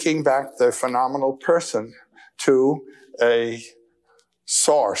the phenomenal person to a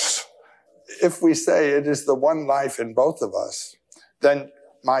source. If we say it is the one life in both of us, then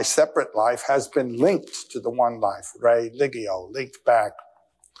my separate life has been linked to the one life, religio, linked back.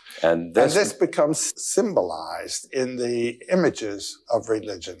 And this becomes symbolized in the images of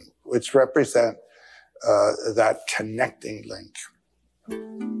religion, which represent that connecting link.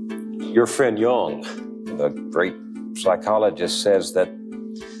 Your friend Jung, the great psychologist, says that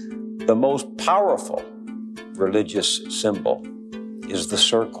the most powerful religious symbol is the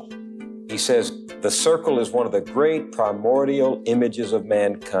circle. He says the circle is one of the great primordial images of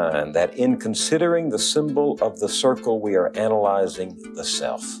mankind, that in considering the symbol of the circle, we are analyzing the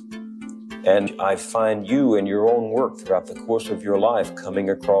self. And I find you in your own work throughout the course of your life coming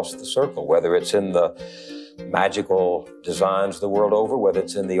across the circle, whether it's in the magical designs the world over, whether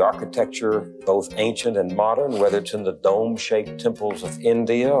it's in the architecture, both ancient and modern, whether it's in the dome-shaped temples of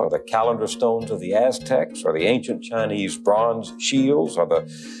India or the calendar stones of the Aztecs or the ancient Chinese bronze shields or the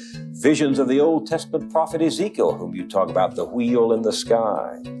visions of the Old Testament prophet Ezekiel, whom you talk about, the wheel in the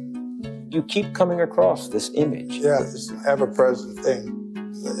sky. You keep coming across this image. Yeah, it's an ever-present thing.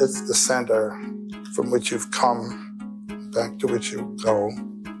 It's the center from which you've come, back to which you go.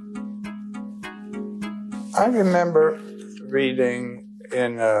 I remember reading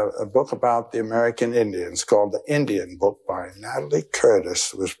in a book about the American Indians called The Indian Book by Natalie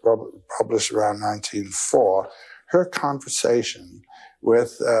Curtis. It was published around 1904. Her conversation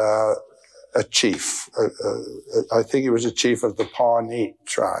with a chief. I think he was a chief of the Pawnee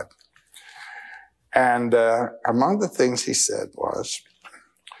tribe. And among the things he said was,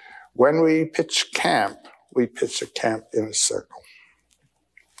 when we pitch camp, we pitch a camp in a circle.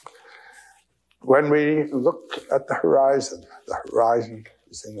 When we look at the horizon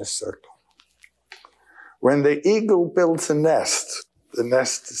is in a circle. When the eagle builds a nest, the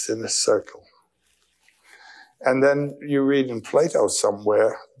nest is in a circle. And then you read in Plato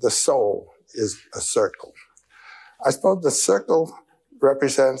somewhere, the soul is a circle. I suppose the circle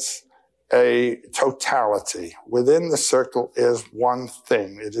represents a totality. Within the circle is one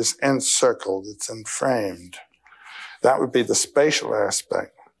thing. It is encircled, it's enframed. That would be the spatial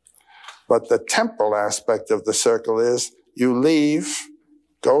aspect. But the temporal aspect of the circle is you leave,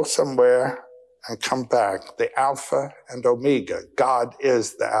 go somewhere, and come back. The Alpha and Omega. God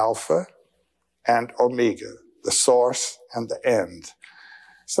is the Alpha and Omega, the source and the end.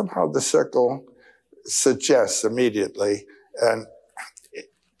 Somehow the circle suggests immediately an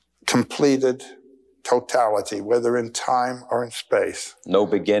completed totality, whether in time or in space. No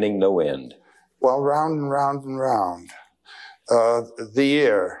beginning, no end. Well, round and round and round. The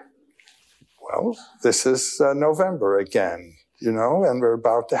year. Well, this is November again, and we're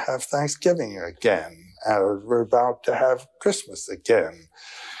about to have Thanksgiving again. And we're about to have Christmas again.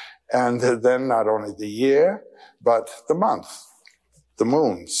 And then not only the year, but the month, the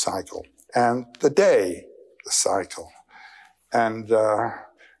moon cycle, and the day, the cycle. And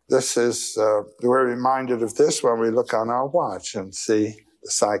this is, we're reminded of this when we look on our watch and see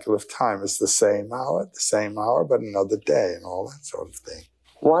the cycle of time. It's the same hour, but another day and all that sort of thing.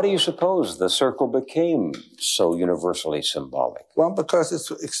 Why do you suppose the circle became so universally symbolic? Well, because it's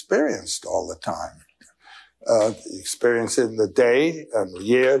experienced all the time. Experience it in the day and the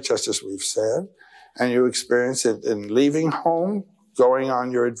year, just as we've said, and you experience it in leaving home, going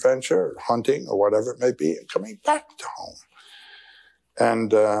on your adventure, hunting, or whatever it may be, and coming back to home.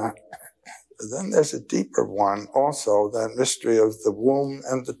 And then there's a deeper one also, that mystery of the womb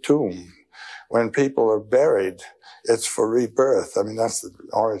and the tomb. When people are buried, it's for rebirth. I mean, that's the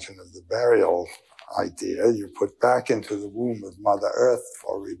origin of the burial idea. You're put back into the womb of Mother Earth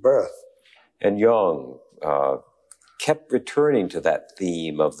for rebirth. And Jung kept returning to that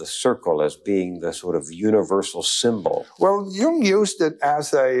theme of the circle as being the sort of universal symbol. Well, Jung used it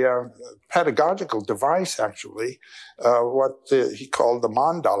as a pedagogical device, actually, what he called the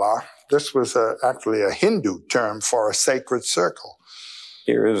mandala. This was actually a Hindu term for a sacred circle.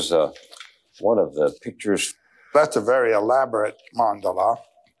 Here is one of the pictures. That's a very elaborate mandala.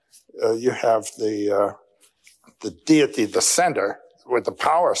 You have the deity, the center, with the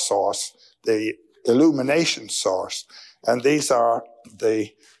power source, the illumination source, and these are the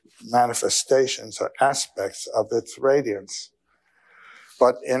manifestations or aspects of its radiance.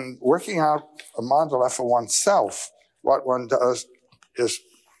 But in working out a mandala for oneself, what one does is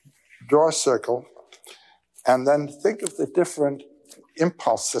draw a circle and then think of the different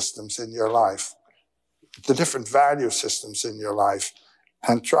impulse systems in your life, the different value systems in your life,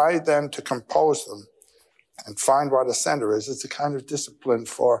 and try then to compose them and find what a center is. It's a kind of discipline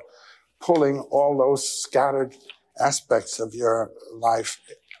for pulling all those scattered aspects of your life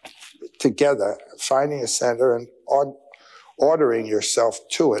together, finding a center and ordering yourself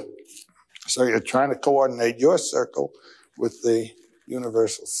to it. So you're trying to coordinate your circle with the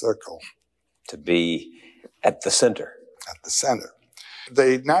universal circle. To be at the center. At the center.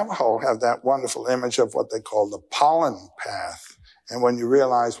 The Navajo have that wonderful image of what they call the pollen path. And when you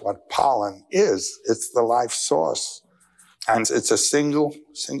realize what pollen is, it's the life source. And it's a single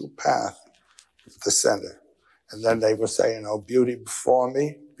path, the center. And then they will say, beauty before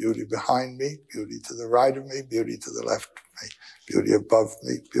me, beauty behind me, beauty to the right of me, beauty to the left of me, beauty above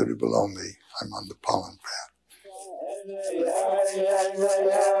me, beauty below me. I'm on the pollen path.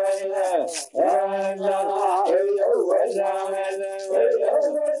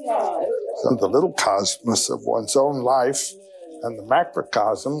 So the little cosmos of one's own life and the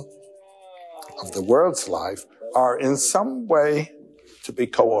macrocosm of the world's life are in some way to be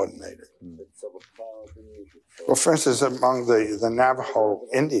coordinated. Well, for instance, among the Navajo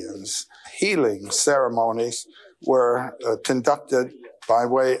Indians, healing ceremonies were conducted by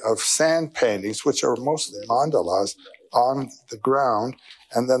way of sand paintings, which are mostly mandalas, on the ground,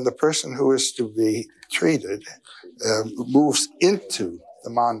 and then the person who is to be treated moves into the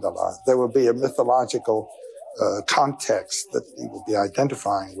mandala. There will be a mythological context that he will be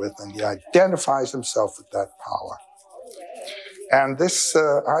identifying with, and he identifies himself with that power. And this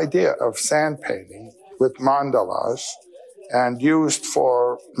idea of sand painting with mandalas and used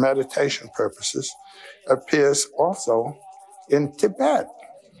for meditation purposes appears also in Tibet.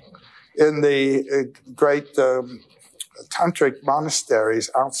 In the great tantric monasteries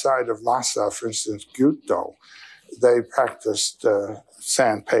outside of Lhasa, for instance, Gyuto, they practiced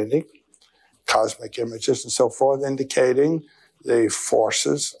sand painting, cosmic images and so forth, indicating the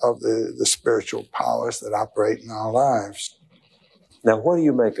forces of the spiritual powers that operate in our lives. Now, what do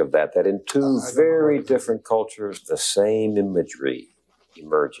you make of that in two very different cultures, the same imagery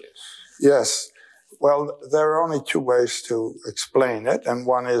emerges? Yes. Well, there are only two ways to explain it, and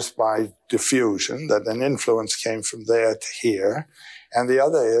one is by diffusion, that an influence came from there to here, and the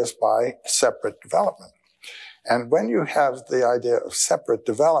other is by separate development. And when you have the idea of separate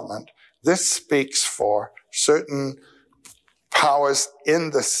development, this speaks for certain powers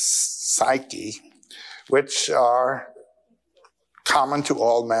in the psyche which are common to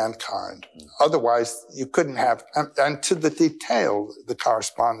all mankind. Otherwise, you couldn't have, and to the detail, the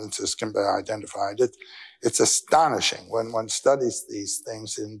correspondences can be identified. It's astonishing when one studies these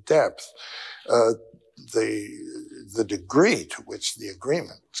things in depth, the degree to which the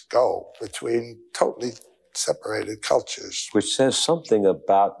agreements go between totally separated cultures. Which says something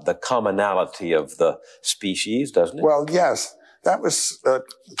about the commonality of the species, doesn't it? Well, yes. That was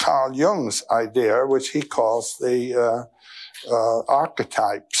Carl Jung's idea, which he calls the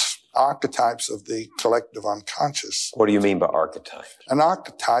archetypes of the collective unconscious. What do you mean by archetype? An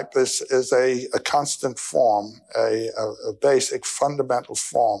archetype is a constant form, a basic fundamental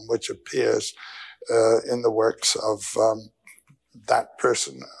form which appears in the works of that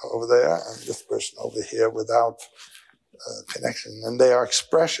person over there and this person over here without connection. And they are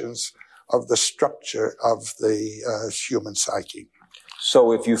expressions of the structure of the human psyche.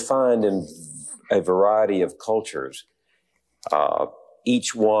 So if you find in a variety of cultures,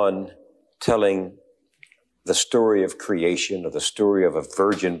 each one telling the story of creation, or the story of a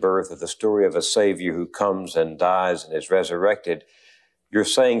virgin birth, or the story of a Savior who comes and dies and is resurrected, you're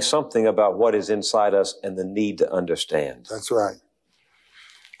saying something about what is inside us and the need to understand. That's right.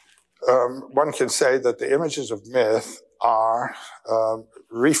 One can say that the images of myth are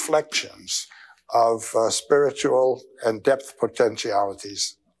reflections of spiritual and depth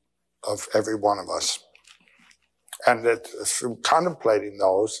potentialities of every one of us. And that through contemplating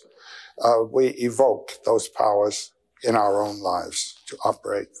those, we evoke those powers in our own lives to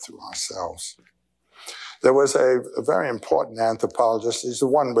operate through ourselves. There was a very important anthropologist. He's the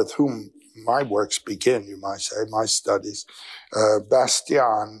one with whom my works begin, you might say, my studies.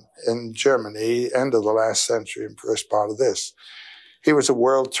 Bastian in Germany, end of the last century and first part of this. He was a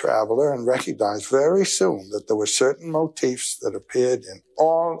world traveler and recognized very soon that there were certain motifs that appeared in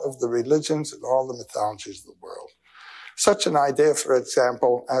all of the religions and all the mythologies of the world. Such an idea, for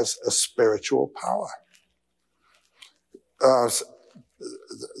example, as a spiritual power.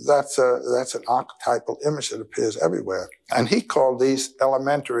 That's an archetypal image that appears everywhere. And he called these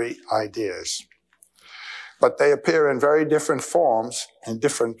elementary ideas. But they appear in very different forms in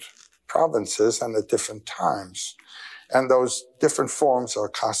different provinces and at different times. And those different forms or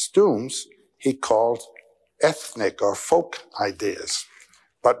costumes he called ethnic or folk ideas.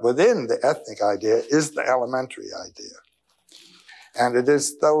 But within the ethnic idea is the elementary idea. And it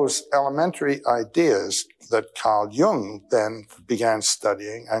is those elementary ideas that Carl Jung then began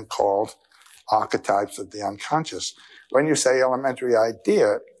studying and called archetypes of the unconscious. When you say elementary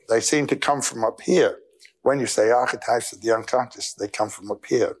idea, they seem to come from up here. When you say archetypes of the unconscious, they come from up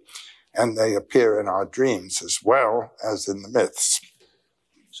here. And they appear in our dreams as well as in the myths.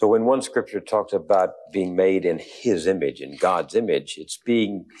 So when one scripture talks about being made in his image, in God's image, it's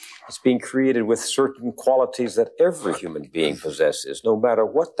being created with certain qualities that every human being possesses, no matter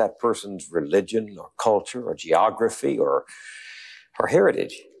what that person's religion or culture or geography or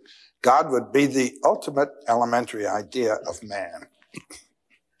heritage. God would be the ultimate elementary idea of man.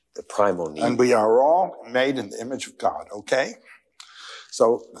 The primal need. And we are all made in the image of God, okay?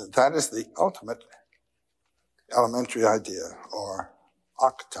 So that is the ultimate elementary idea or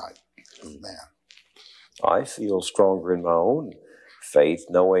archetype of man. I feel stronger in my own faith,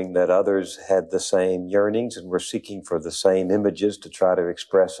 knowing that others had the same yearnings and were seeking for the same images to try to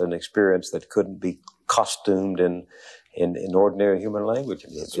express an experience that couldn't be costumed in ordinary human language.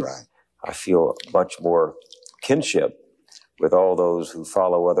 That's right. I feel much more kinship with all those who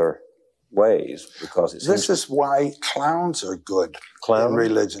follow other ways, because this is why clowns are good in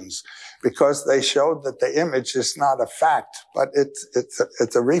religions, because they showed that the image is not a fact, but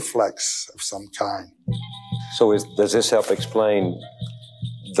it's a reflex of some kind. So does this help explain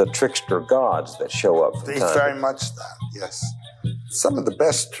the trickster gods that show up? Very much that, yes. Some of the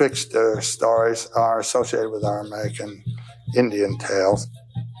best trickster stories are associated with our American Indian tales.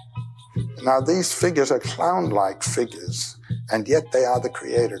 Now, these figures are clown-like figures, and yet they are the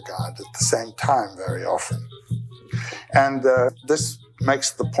creator god at the same time very often. And this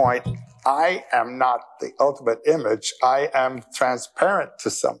makes the point, I am not the ultimate image. I am transparent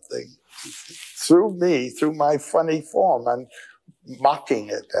to something through me, through my funny form, and mocking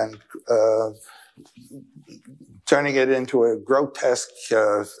it and turning it into a grotesque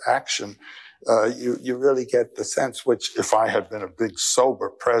action. You really get the sense, which if I had been a big sober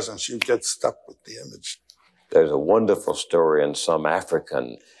presence, you'd get stuck with the image. There's a wonderful story in some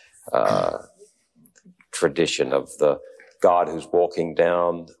African tradition of the god who's walking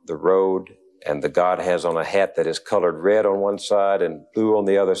down the road, and the god has on a hat that is colored red on one side and blue on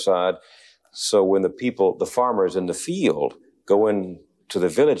the other side. So when the farmers in the field go into the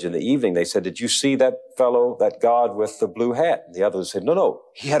village in the evening, they said, "Did you see that fellow, that god with the blue hat?" And the others said, No,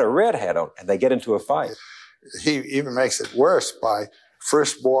 he had a red hat on. And they get into a fight. He even makes it worse by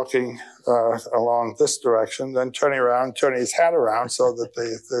first walking along this direction, then turning around, turning his hat around so that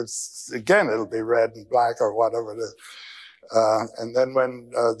again, it'll be red and black or whatever it is. And then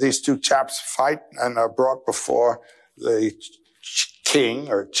when these two chaps fight and are brought before the king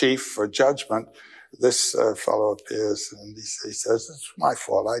or chief for judgment, this fellow appears and he says, "It's my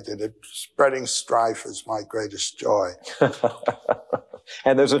fault, I did it. Spreading strife is my greatest joy."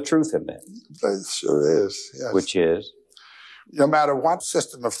 And there's a truth in that. There sure is, yes. Which is? No matter what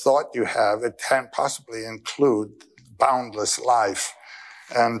system of thought you have, it can't possibly include boundless life.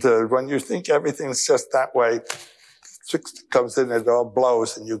 And when you think everything's just that way, trickster comes in, it all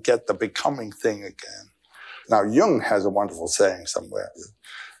blows, and you get the becoming thing again. Now, Jung has a wonderful saying somewhere.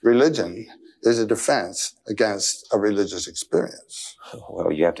 Religion is a defense against a religious experience.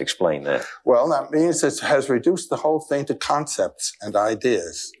 Well, you have to explain that. Well, that means it has reduced the whole thing to concepts and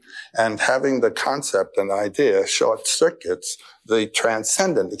ideas. And having the concept and idea short circuits the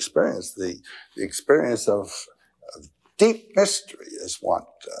transcendent experience. The experience of deep mystery is what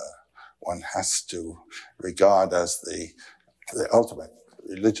one has to regard as the ultimate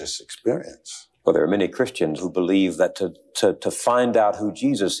religious experience. Well, there are many Christians who believe that to find out who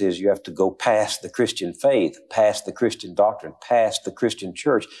Jesus is, you have to go past the Christian faith, past the Christian doctrine, past the Christian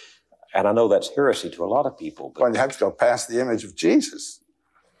church. And I know that's heresy to a lot of people. But well, you have to go past the image of Jesus.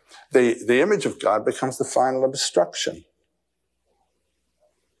 The image of God becomes the final obstruction.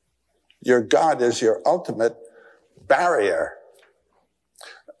 Your God is your ultimate barrier.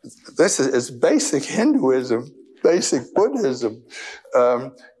 This is basic Hinduism, basic Buddhism.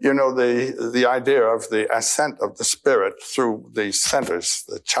 The idea of the ascent of the spirit through the centers,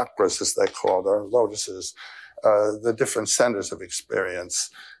 the chakras as they're called, or lotuses, the different centers of experience,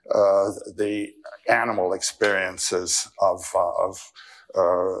 the animal experiences of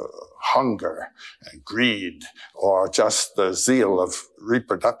hunger and greed, or just the zeal of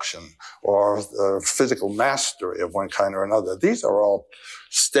reproduction, or the physical mastery of one kind or another. These are all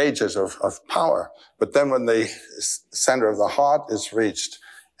stages of power. But then when the center of the heart is reached,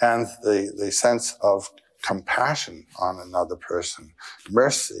 and the sense of compassion on another person,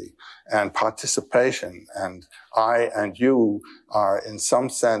 mercy and participation, and I and you are in some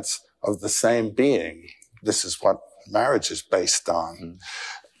sense of the same being. This is what marriage is based on.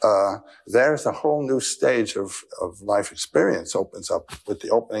 There's a whole new stage of life experience opens up with the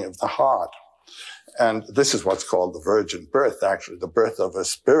opening of the heart. And this is what's called the virgin birth, actually, the birth of a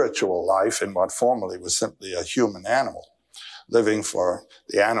spiritual life in what formerly was simply a human animal, living for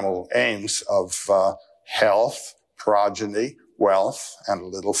the animal aims of health, progeny, wealth, and a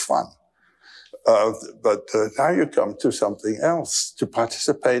little fun. But now you come to something else, to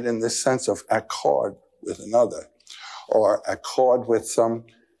participate in this sense of accord with another, or accord with some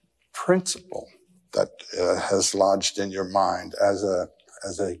principle that has lodged in your mind as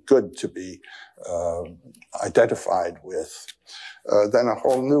a good to be identified with. Then a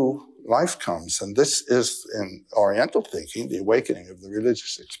whole new life comes. And this is, in Oriental thinking, the awakening of the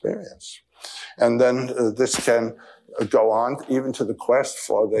religious experience. And then this can go on even to the quest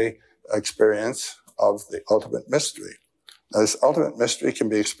for the experience of the ultimate mystery. Now, this ultimate mystery can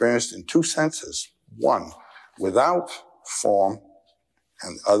be experienced in two senses. One, without form,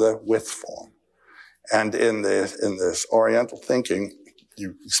 and the other with form. And in this Oriental thinking,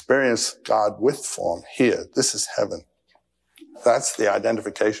 you experience God with form here. This is heaven. That's the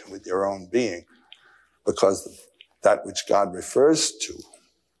identification with your own being, because that which God refers to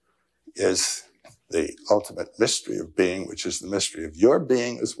is the ultimate mystery of being, which is the mystery of your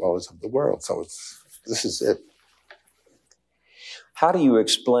being as well as of the world. So this is it. How do you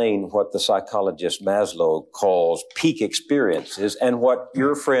explain what the psychologist Maslow calls peak experiences and what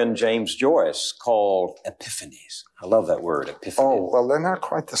your friend James Joyce called epiphanies? I love that word, epiphany. Oh, well, they're not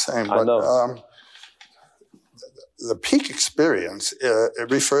quite the same. I know. The peak experience,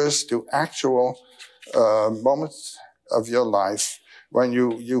 it refers to actual moments of your life when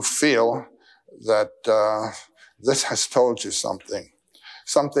you feel that this has told you something.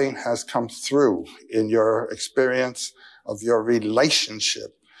 Something has come through in your experience of your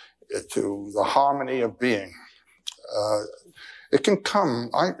relationship to the harmony of being. It can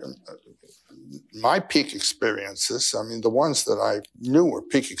come, my peak experiences, I mean, the ones that I knew were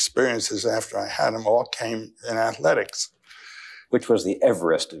peak experiences after I had them all came in athletics. Which was the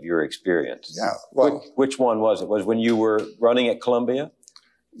Everest of your experience? Yeah. Well, which one was it? Was when you were running at Columbia?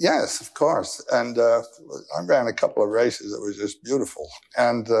 Yes, of course. And I ran a couple of races that were just beautiful.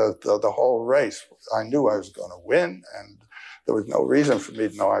 And the whole race, I knew I was going to win. And there was no reason for me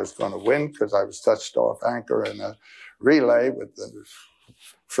to know I was going to win because I was touched off anchor in a relay with the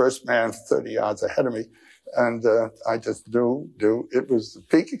first man 30 yards ahead of me. And I just knew it was the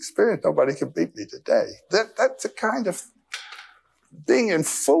peak experience. Nobody can beat me today. That's a kind of being in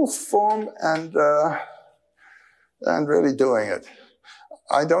full form and really doing it.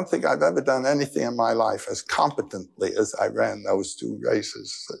 I don't think I've ever done anything in my life as competently as I ran those two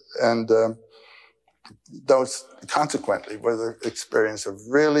races. And those, consequently, were the experience of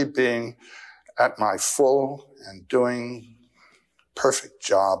really being at my full and doing perfect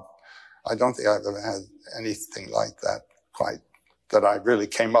job. I don't think I've ever had anything like that that I really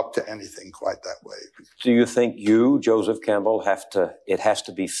came up to anything quite that way. Do you think you, Joseph Campbell, it has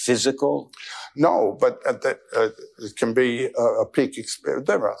to be physical? No, but it can be a peak experience.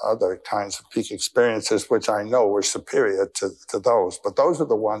 There are other kinds of peak experiences which I know were superior to those, but those are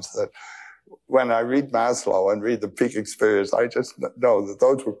the ones that when I read Maslow and read the peak experience, I just know that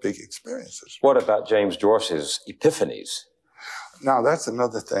those were peak experiences. What about James Joyce's epiphanies? Now, that's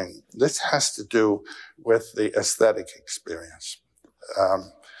another thing. This has to do with the aesthetic experience.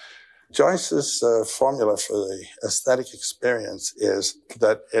 Joyce's formula for the aesthetic experience is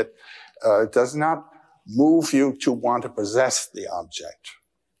that it does not move you to want to possess the object.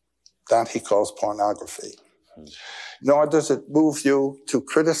 That he calls pornography. Nor does it move you to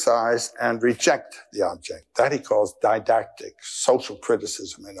criticize and reject the object. That he calls didactic, social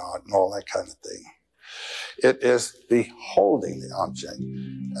criticism in art and all that kind of thing. It is beholding the object.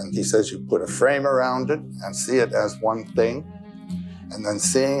 And he says you put a frame around it and see it as one thing. And then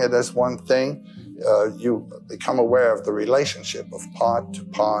seeing it as one thing, you become aware of the relationship of part to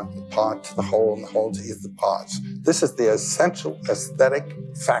part, the part to the whole, and the whole to the parts. This is the essential aesthetic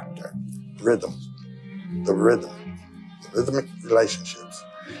factor, rhythm, the rhythmic relationships.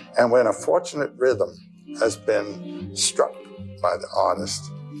 And when a fortunate rhythm has been struck by the artist,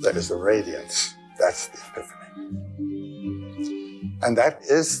 there is a radiance. That's the epiphany. And that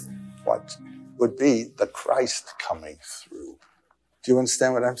is what would be the Christ coming through. Do you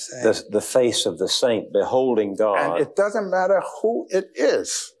understand what I'm saying? The face of the saint beholding God. And it doesn't matter who it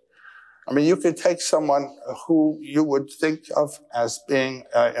is. I mean, you could take someone who you would think of as being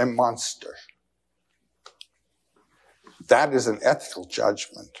a monster. That is an ethical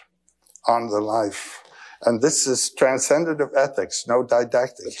judgment on the life. And this is transcendent of ethics, no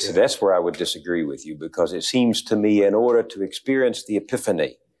didactic. So that's where I would disagree with you, because it seems to me in order to experience the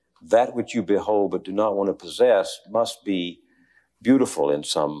epiphany, that which you behold but do not want to possess must be beautiful in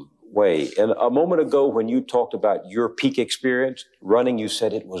some way. And a moment ago when you talked about your peak experience, running, you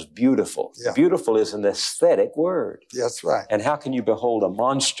said it was beautiful. Yeah. Beautiful is an aesthetic word. That's right. And how can you behold a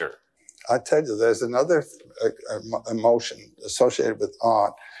monster? I tell you, there's another emotion associated with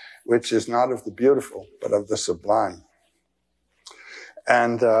art, which is not of the beautiful, but of the sublime.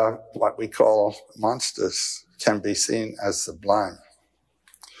 And what we call monsters can be seen as sublime.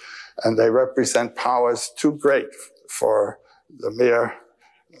 And they represent powers too great for the mere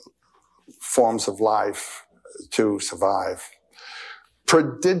forms of life to survive.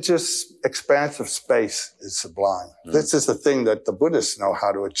 Prodigious expanse of space is sublime. This is the thing that the Buddhists know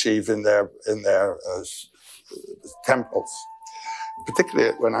how to achieve in their temples.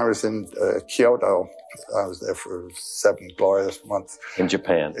 Particularly when I was in Kyoto, I was there for 7 glorious months. In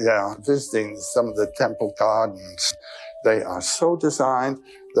Japan. Yeah, visiting some of the temple gardens. They are so designed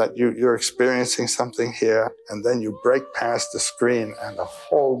that you're experiencing something here, and then you break past the screen and a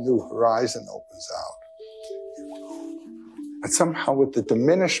whole new horizon opens out. And somehow with the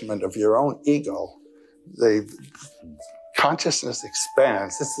diminishment of your own ego, the consciousness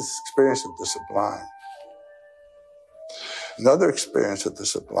expands. This is the experience of the sublime. Another experience of the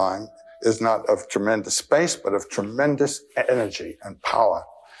sublime is not of tremendous space, but of tremendous energy and power.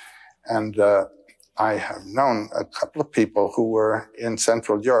 And I have known a couple of people who were in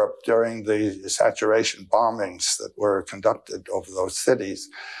Central Europe during the saturation bombings that were conducted over those cities.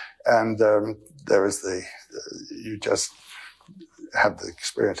 And there is you just have the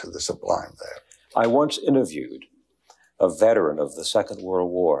experience of the sublime there. I once interviewed a veteran of the Second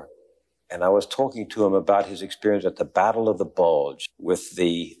World War, and I was talking to him about his experience at the Battle of the Bulge with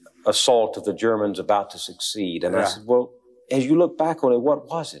the assault of the Germans about to succeed. And I said, well, as you look back on it, what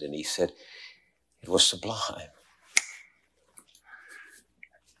was it? And he said, it was sublime.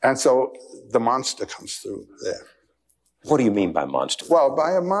 And so the monster comes through there. What do you mean by monster? Well,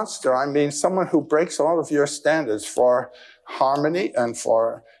 by a monster, I mean someone who breaks all of your standards for harmony and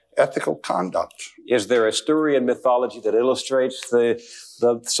for ethical conduct. Is there a story in mythology that illustrates the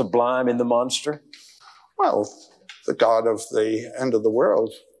sublime in the monster? Well, the god of the end of the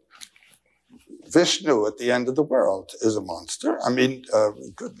world, Vishnu at the end of the world, is a monster. I mean,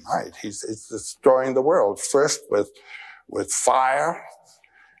 good night. He's destroying the world, first with fire,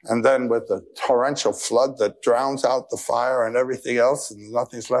 and then with the torrential flood that drowns out the fire and everything else, and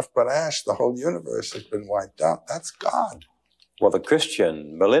nothing's left but ash. The whole universe has been wiped out. That's God. Well, the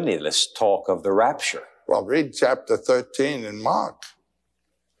Christian millennialists talk of the rapture. Well, read chapter 13 in Mark.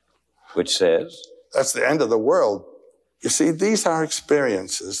 Which says? That's the end of the world. You see, these are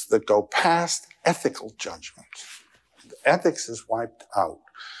experiences that go past ethical judgment. Ethics is wiped out.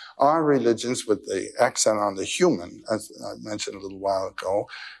 Our religions, with the accent on the human, as I mentioned a little while ago,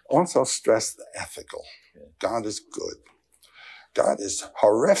 also stress the ethical. God is good. God is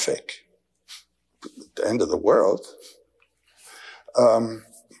horrific. The end of the world.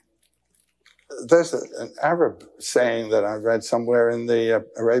 There's an Arab saying that I read somewhere in the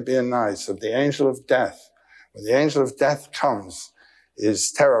Arabian Nights of the angel of death. When the angel of death comes,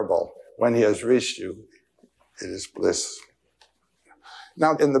 is terrible. when he has reached you, it is bliss.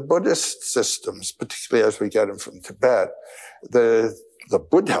 Now, in the Buddhist systems, particularly as we get them from Tibet, the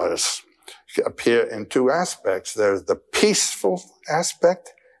Buddhas appear in two aspects. There's the peaceful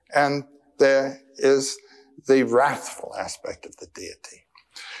aspect, and there is the wrathful aspect of the deity.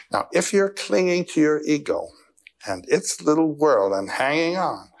 Now, if you're clinging to your ego and its little world and hanging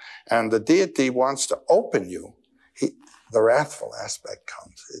on, and the deity wants to open you, the wrathful aspect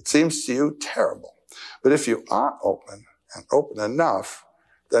comes. It seems to you terrible. But if you are open, and open enough,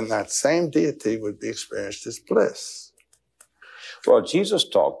 then that same deity would be experienced as bliss. Well, Jesus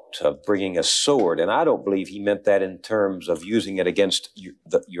talked of bringing a sword, and I don't believe he meant that in terms of using it against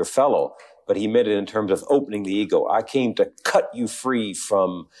your fellow, but he meant it in terms of opening the ego. I came to cut you free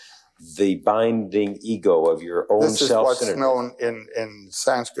from the binding ego of your own self-centeredness. This is what's known in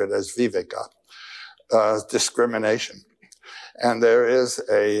Sanskrit as viveka, discrimination. And there is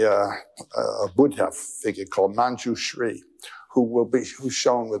a Buddha figure called Manjushri, who's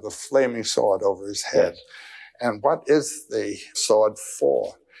shown with a flaming sword over his head. Yes. And what is the sword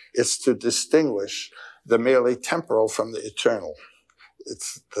for? It's to distinguish the merely temporal from the eternal.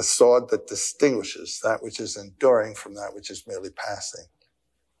 It's the sword that distinguishes that which is enduring from that which is merely passing.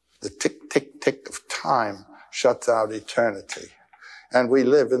 The tick, tick, tick of time shuts out eternity. And we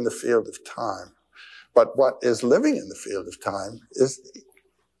live in the field of time. But what is living in the field of time is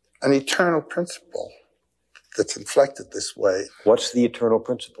an eternal principle that's inflected this way. What's the eternal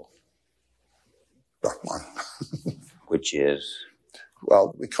principle? Brahman. Which is?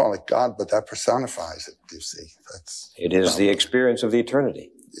 Well, we call it God, but that personifies it, you see. It is the experience of the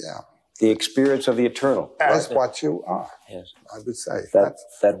eternity. Yeah. The experience of the eternal. As what you are, yes. I would say.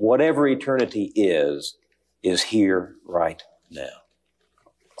 That whatever eternity is here right now.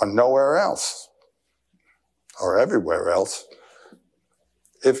 Or nowhere else. Or everywhere else.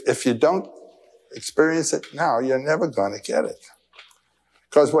 If you don't experience it now, you're never going to get it.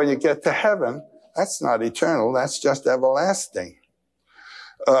 Because when you get to heaven, that's not eternal, that's just everlasting.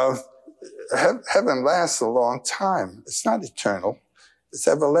 Heaven lasts a long time. It's not eternal, it's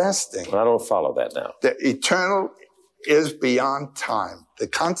everlasting. Well, I don't follow that now. The eternal is beyond time. The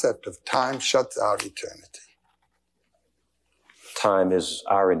concept of time shuts out eternity. Time is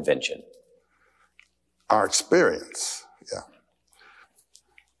our invention. Our experience, yeah.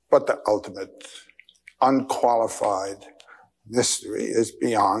 But the ultimate unqualified mystery is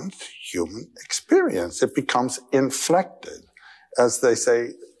beyond human experience. It becomes inflected. As they say,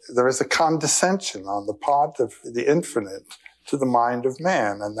 there is a condescension on the part of the infinite to the mind of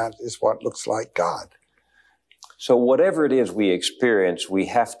man, and that is what looks like God. So whatever it is we experience, we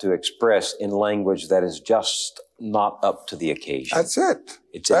have to express in language that is just not up to the occasion. That's it.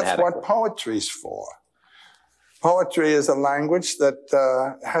 That's what poetry's for. Poetry is a language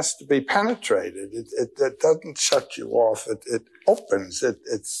that has to be penetrated. It doesn't shut you off. It opens.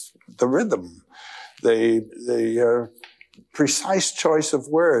 It's the rhythm, the precise choice of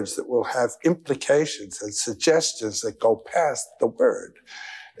words that will have implications and suggestions that go past the word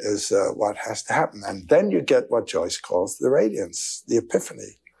is what has to happen. And then you get what Joyce calls the radiance, the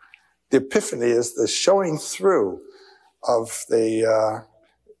epiphany. The epiphany is the showing through of the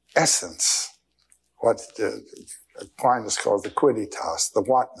essence. What Aquinas calls the quidditas, the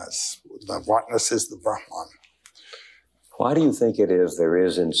whatness. The whatness is the Brahman. Why do you think it is there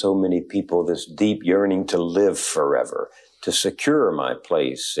is in so many people this deep yearning to live forever, to secure my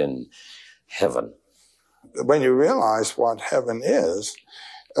place in heaven? When you realize what heaven is,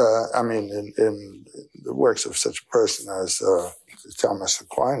 in the works of such a person as Thomas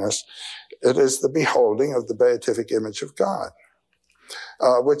Aquinas, it is the beholding of the beatific image of God,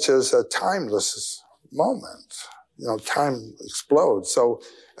 which is a timeless moment. Time explodes. So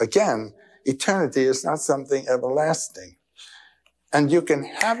again, eternity is not something everlasting. And you can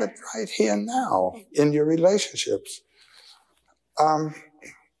have it right here now in your relationships. I've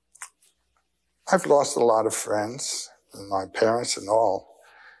lost a lot of friends, and my parents and all.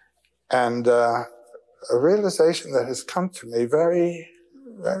 And a realization that has come to me very,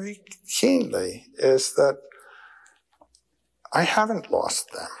 very keenly is that I haven't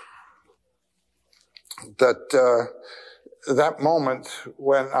lost them. That moment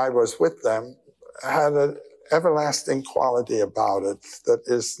when I was with them had an everlasting quality about it that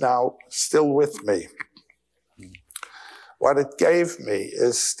is now still with me. What it gave me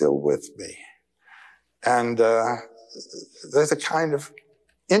is still with me. And there's a kind of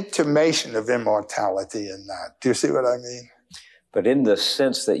intimation of immortality in that. Do you see what I mean? But in the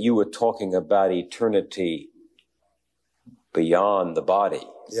sense that you were talking about eternity beyond the body.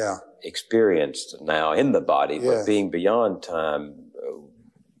 Yeah. Experienced now in the body, but Yes. being beyond time,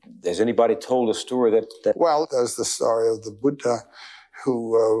 Has anybody told a story that... Well, there's the story of the Buddha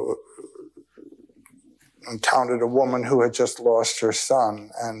who encountered a woman who had just lost her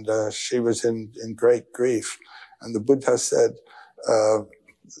son, and she was in great grief. And the Buddha said,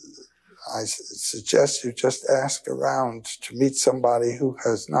 I suggest you just ask around to meet somebody who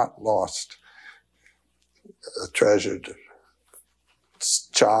has not lost a treasured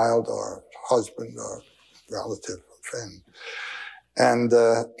child or husband or relative or friend. And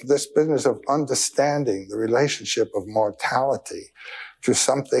this business of understanding the relationship of mortality to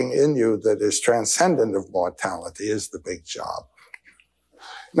something in you that is transcendent of mortality is the big job.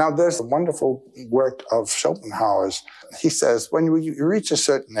 Now, there's a wonderful work of Schopenhauer's. He says, when you reach a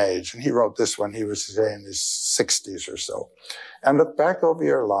certain age, and he wrote this when he was, say, in his 60s or so, and look back over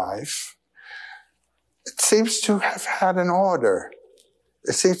your life, it seems to have had an order.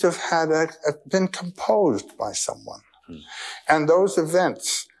 It seems to have been composed by someone. And those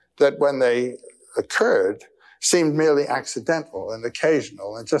events that, when they occurred, seemed merely accidental and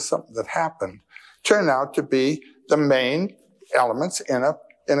occasional and just something that happened, turn out to be the main elements in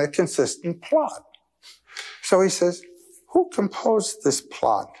a consistent plot. So he says, who composed this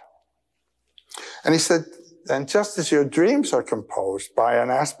plot? And he said, and just as your dreams are composed by an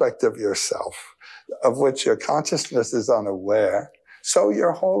aspect of yourself of which your consciousness is unaware, so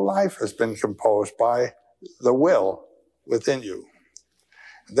your whole life has been composed by the will within you.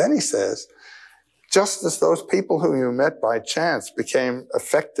 And then he says, just as those people whom you met by chance became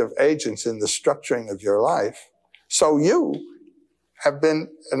effective agents in the structuring of your life, so you have been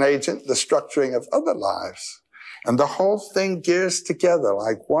an agent in the structuring of other lives. And the whole thing gears together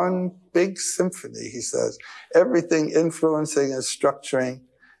like one big symphony, he says, everything influencing and structuring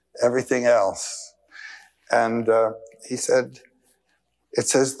everything else. And he said,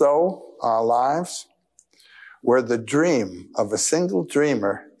 it's as though our lives were the dream of a single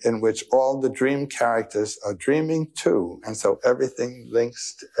dreamer in which all the dream characters are dreaming too. And so everything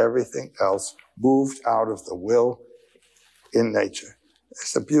links to everything else, moved out of the will in nature.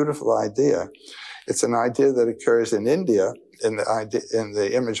 It's a beautiful idea. It's an idea that occurs in India in the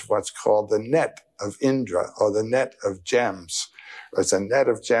image of what's called the net of Indra, or the net of gems. It's a net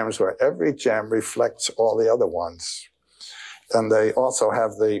of gems where every gem reflects all the other ones. And they also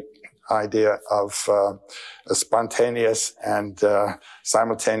have the idea of a spontaneous and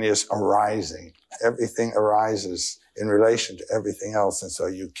simultaneous arising. Everything arises in relation to everything else, and so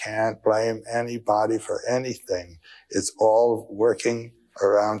you can't blame anybody for anything. It's all working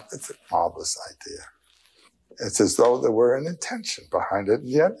around. It's a marvelous idea. It's as though there were an intention behind it, and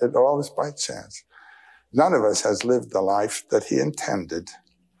yet it all is by chance. None of us has lived the life that he intended.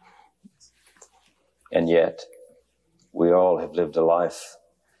 And yet, we all have lived a life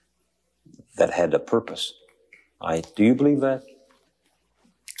that had a purpose. Do you believe that?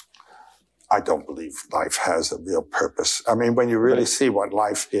 I don't believe life has a real purpose. I mean, when you really see what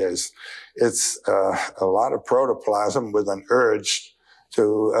life is, it's a lot of protoplasm with an urge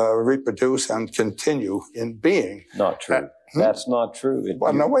to reproduce and continue in being. Not true. That's not true.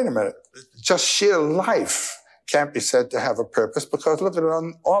 Well, no, wait a minute. Just sheer life can't be said to have a purpose, because look at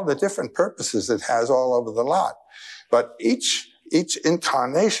all the different purposes it has all over the lot. But each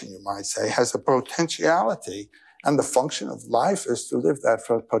incarnation, you might say, has a potentiality, and the function of life is to live that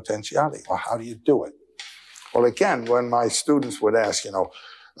potentiality. Well, how do you do it? Well, again, when my students would ask,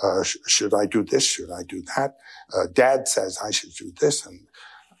 should I do this? Should I do that? Dad says I should do this. And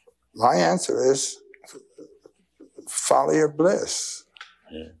my answer is, follow your bliss.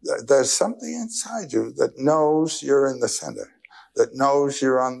 Yeah. There's something inside you that knows you're in the center, that knows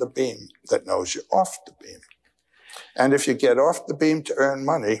you're on the beam, that knows you're off the beam. And if you get off the beam to earn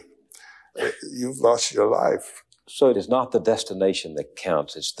money, you've lost your life. So it is not the destination that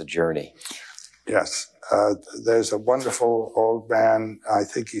counts, it's the journey. Yes. There's a wonderful old man, I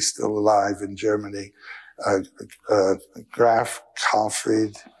think he's still alive in Germany,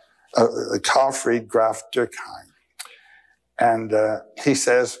 Karlfried Graf Dürkheim. And he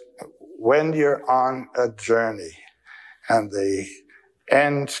says, when you're on a journey and the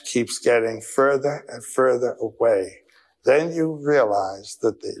end keeps getting further and further away, then you realize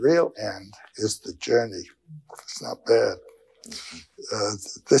that the real end is the journey. It's not bad.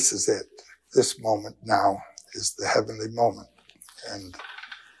 This is it. This moment now is the heavenly moment. And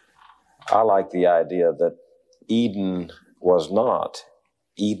I like the idea that Eden was not,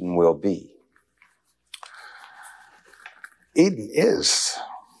 Eden will be. Eden is.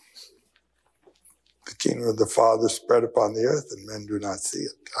 The kingdom of the Father spread upon the earth, and men do not see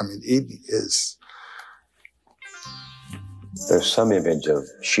it. I mean, Eden is. There's some image of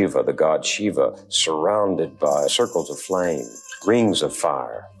Shiva, the god Shiva, surrounded by circles of flame, rings of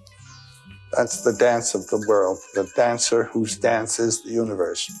fire. That's the dance of the world, the dancer whose dance is the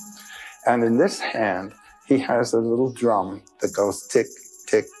universe. And in this hand, he has a little drum that goes tick,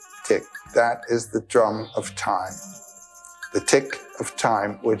 tick, tick. That is the drum of time. The tick of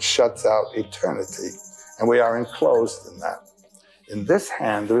time which shuts out eternity. And we are enclosed in that. In this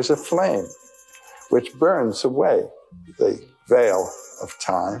hand, there is a flame which burns away the veil of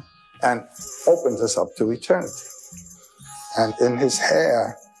time and opens us up to eternity. And in his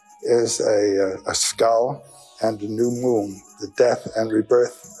hair is a skull and a new moon, the death and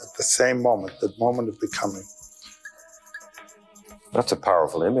rebirth at the same moment, the moment of becoming. That's a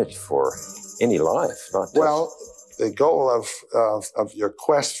powerful image for any life, not just... Well, the goal of your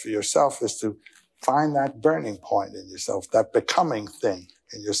quest for yourself is to find that burning point in yourself, that becoming thing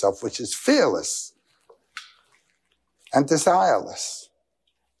in yourself, which is fearless and desireless,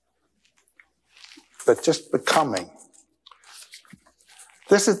 but just becoming.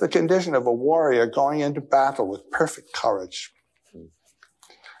 This is the condition of a warrior going into battle with perfect courage.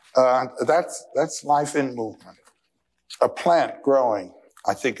 That's life in movement. A plant growing,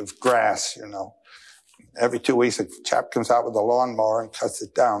 I think of grass, you know. Every 2 weeks, a chap comes out with a lawnmower and cuts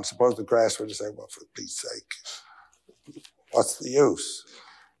it down. Suppose the grass were to say, well, for Pete's sake, what's the use?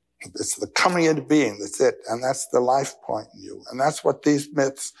 It's the coming into being, that's it. And that's the life point in you. And that's what these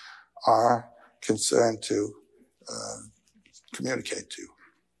myths are concerned to communicate to you.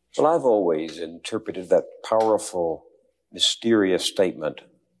 Well, I've always interpreted that powerful, mysterious statement,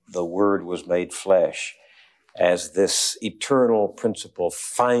 the Word was made flesh, as this eternal principle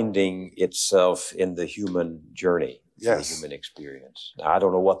finding itself in the human journey, yes, the human experience. Now, I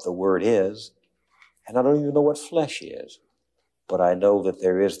don't know what the Word is, and I don't even know what flesh is, but I know that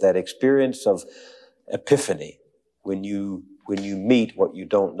there is that experience of epiphany when you meet what you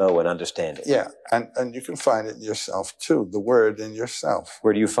don't know and understand it. Yeah, and you can find it in yourself too, the Word in yourself.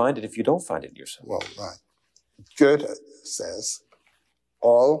 Where do you find it if you don't find it in yourself? Well, right. Goethe says,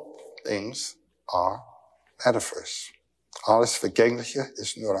 all things are metaphors. Alles Vergängliche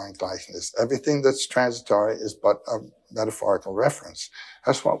ist nur ein Gleichnis. Everything that's transitory is but a metaphorical reference.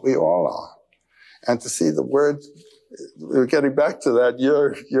 That's what we all are. And to see the Word, we're getting back to that,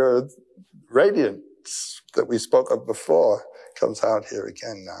 your radiance that we spoke of before comes out here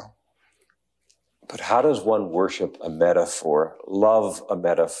again now. But how does one worship a metaphor, love a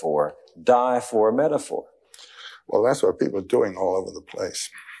metaphor, die for a metaphor? Well, that's what people are doing all over the place.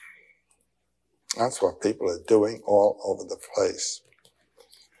 That's what people are doing all over the place.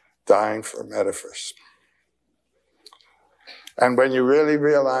 Dying for metaphors. And when you really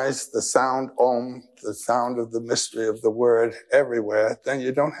realize the sound Om, the sound of the mystery of the Word everywhere, then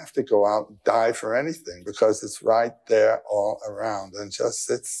you don't have to go out and die for anything because it's right there all around. And just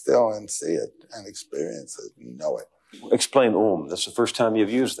sit still and see it and experience it and know it. Explain Om. That's the first time you've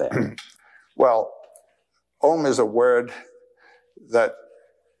used that. Well, Om is a word that,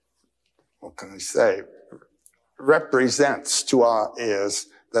 what can we say, represents to our ears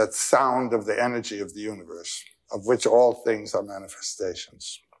that sound of the energy of the universe, of which all things are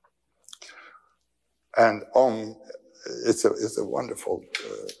manifestations. And Om, it's a wonderful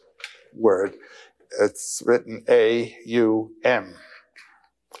word. It's written A-U-M.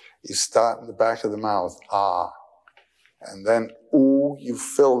 You start in the back of the mouth, ah. And then oo, you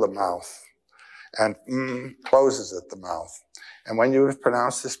fill the mouth. And closes at the mouth. And when you have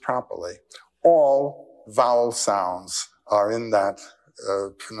pronounced this properly, all vowel sounds are in that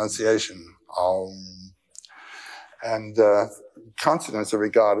pronunciation. And consonants are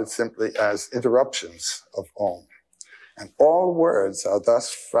regarded simply as interruptions of Om. And all words are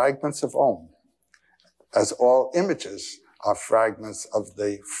thus fragments of Om, as all images are fragments of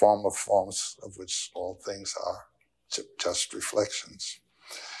the form of forms of which all things are just reflections.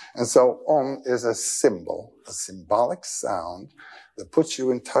 And so Om is a symbol, a symbolic sound that puts you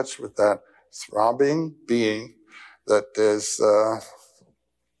in touch with that throbbing being that is the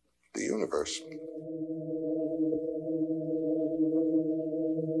universe.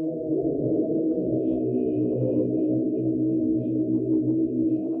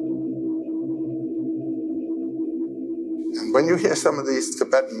 And when you hear some of these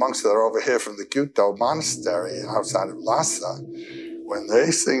Tibetan monks that are over here from the Gyuto monastery outside of Lhasa, when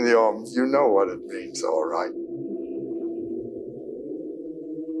they sing the Om, you know what it means, all right.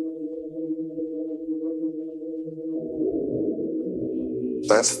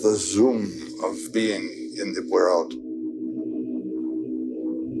 That's the zoom of being in the world.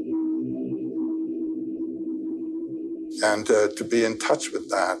 And to be in touch with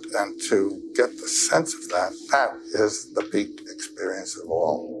that and to get the sense of that, that is the peak experience of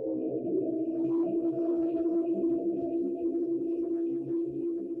all.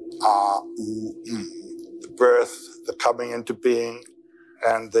 The birth, the coming into being,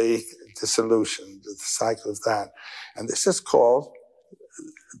 and the dissolution, the cycle of that. And this is called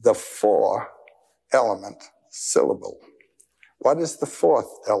the 4-element syllable. What is the 4th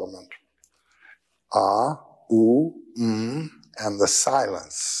element? And the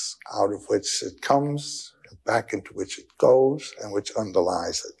silence out of which it comes, back into which it goes, and which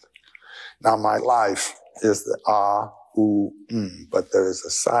underlies it. Now, my life is the but there is a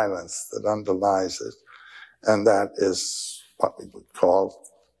silence that underlies it, and that is what we would call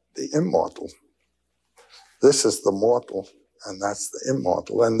the immortal. This is the mortal, and that's the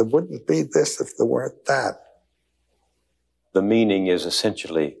immortal. And there wouldn't be this if there weren't that. The meaning is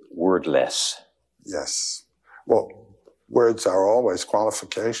essentially wordless. Yes. Well, words are always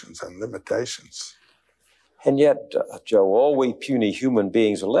qualifications and limitations. And yet, Joe, all we puny human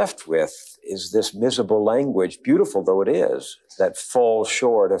beings are left with is this miserable language, beautiful though it is, that falls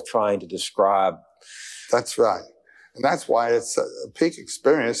short of trying to describe. That's right. And that's why it's a peak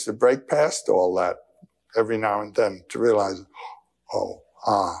experience to break past all that every now and then, to realize,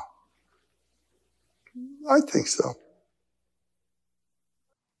 I think so.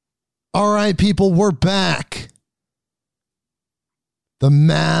 All right, people, we're back. The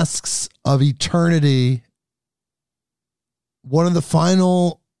Masks of Eternity. One of the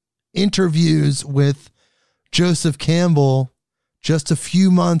final interviews with Joseph Campbell, just a few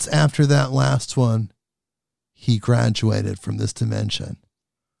months after that last one, he graduated from this dimension.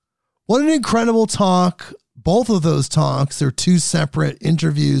 What an incredible talk. Both of those talks are 2 separate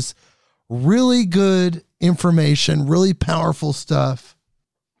interviews. Really good information, really powerful stuff.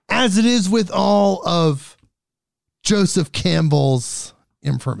 As it is with all of Joseph Campbell's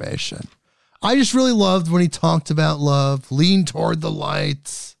information. I just really loved when he talked about love, lean toward the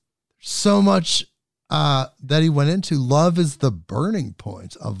lights. So much that he went into. Love is the burning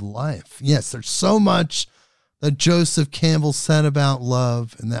point of life. Yes, there's so much that Joseph Campbell said about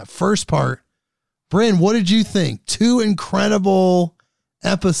love in that first part. Bryn, what did you think? 2 incredible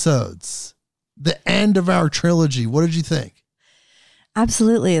episodes. The end of our trilogy. What did you think?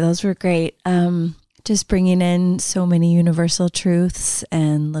 Absolutely. Those were great. Just bringing in so many universal truths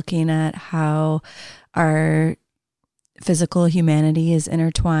and looking at how our physical humanity is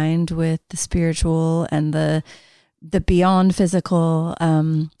intertwined with the spiritual and the beyond physical.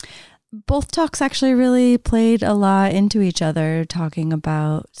 Both talks actually really played a lot into each other, talking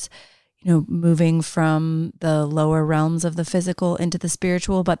about, moving from the lower realms of the physical into the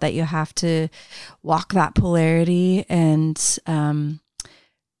spiritual, but that you have to walk that polarity and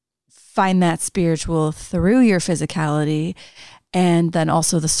find that spiritual through your physicality. And then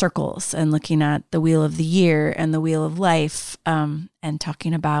also the circles, and looking at the wheel of the year and the wheel of life, and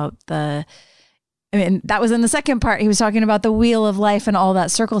talking about that was in the second part. He was talking about the wheel of life and all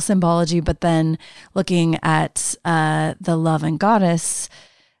that circle symbology, but then looking at the love and goddess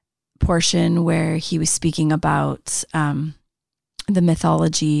portion, where he was speaking about the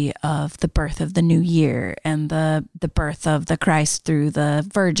mythology of the birth of the new year and the birth of the Christ through the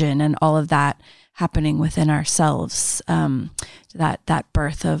Virgin, and all of that happening within ourselves, that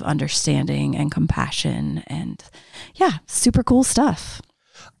birth of understanding and compassion, and super cool stuff.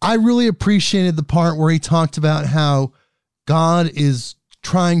 I really appreciated the part where he talked about how God is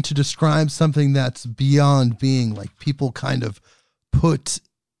trying to describe something that's beyond being. Like, people kind of put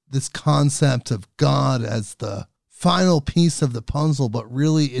this concept of God as the final piece of the puzzle, but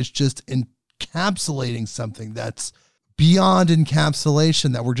really it's just encapsulating something that's beyond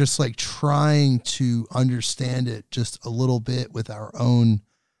encapsulation, that we're just like trying to understand it just a little bit with our own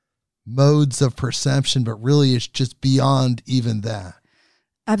modes of perception, but really it's just beyond even that.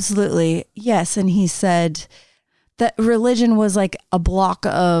 Absolutely. Yes. And he said that religion was like a block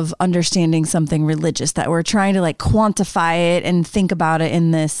of understanding something religious, that we're trying to like quantify it and think about it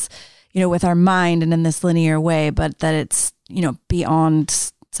in this, with our mind and in this linear way, but that it's,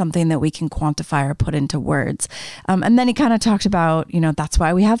 beyond something that we can quantify or put into words. And then he kind of talked about, that's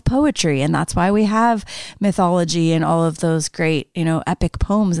why we have poetry, and that's why we have mythology and all of those great, epic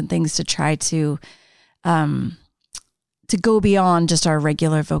poems and things, to try to go beyond just our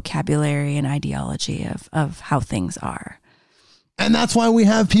regular vocabulary and ideology of how things are. And that's why we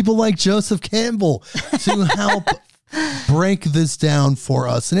have people like Joseph Campbell to help break this down for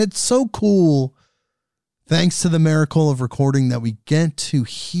us. And it's so cool, thanks to the miracle of recording, that we get to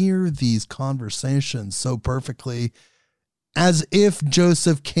hear these conversations so perfectly, as if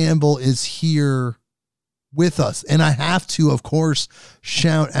Joseph Campbell is here with us. And I have to, of course,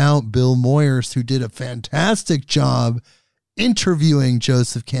 shout out Bill Moyers, who did a fantastic job interviewing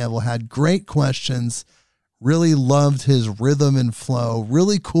Joseph Campbell, had great questions, Really loved his rhythm and flow.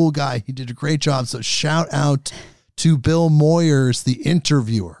 Really cool guy. He did a great job. So shout out to Bill Moyers, the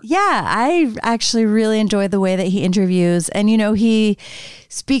interviewer. Yeah, I actually really enjoyed the way that he interviews. And, he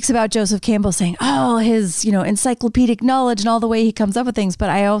speaks about Joseph Campbell saying, his, encyclopedic knowledge and all the way he comes up with things. But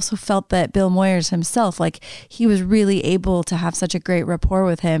I also felt that Bill Moyers himself, he was really able to have such a great rapport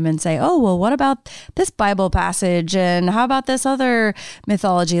with him and say, what about this Bible passage? And how about this other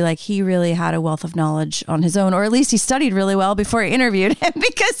mythology? He really had a wealth of knowledge on his own, or at least he studied really well before he interviewed him,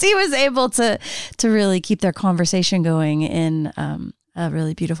 because he was able to really keep their conversation going in a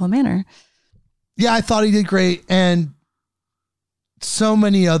really beautiful manner. Yeah, I thought he did great. And so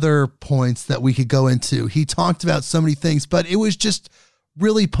many other points that we could go into. He talked about so many things, but it was just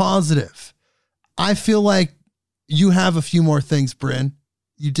really positive. I feel like you have a few more things, Bryn.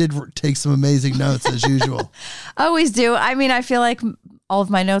 You did take some amazing notes as usual. Always do. I mean, I feel like all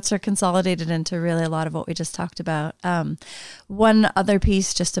of my notes are consolidated into really a lot of what we just talked about. One other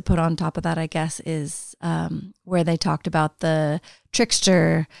piece just to put on top of that, I guess, is where they talked about the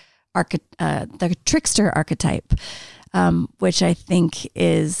trickster archetype, which I think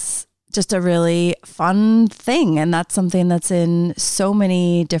is just a really fun thing. And that's something that's in so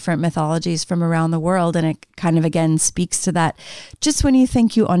many different mythologies from around the world. And it kind of, again, speaks to that. Just when you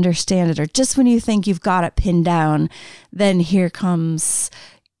think you understand it, or just when you think you've got it pinned down, then here comes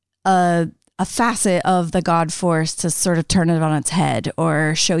a facet of the God force to sort of turn it on its head,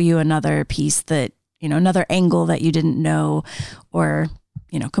 or show you another piece that, another angle that you didn't know, or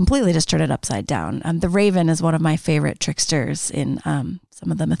completely just turn it upside down. The raven is one of my favorite tricksters in some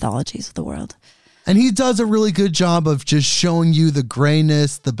of the mythologies of the world. And he does a really good job of just showing you the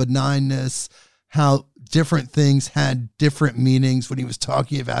grayness, the benignness, how different things had different meanings, when he was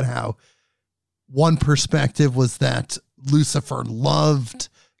talking about how one perspective was that Lucifer loved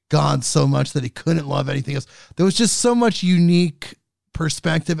God so much that he couldn't love anything else. There was just so much unique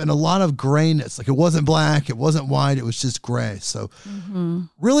perspective and a lot of grayness. It wasn't black, it wasn't white, it was just gray. So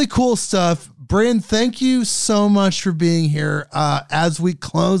really cool stuff. Bryn, thank you so much for being here. As we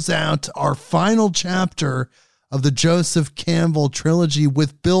close out our final chapter of the Joseph Campbell trilogy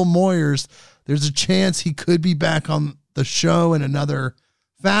with Bill Moyers, there's a chance he could be back on the show in another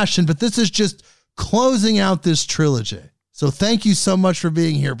fashion, but this is just closing out this trilogy. So thank you so much for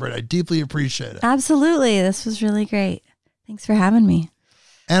being here, Bryn. I deeply appreciate it. Absolutely. This was really great. Thanks for having me.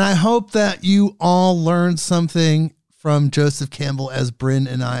 And I hope that you all learned something from Joseph Campbell, as Bryn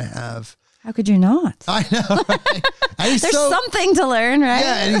and I have. How could you not? I know, right? There's something to learn, right?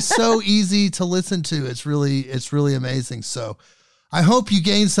 Yeah, and he's so easy to listen to. It's really amazing. So I hope you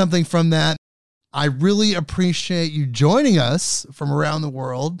gained something from that. I really appreciate you joining us from around the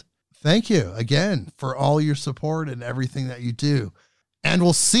world. Thank you again for all your support and everything that you do. And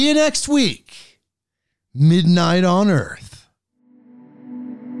we'll see you next week. Midnight on Earth.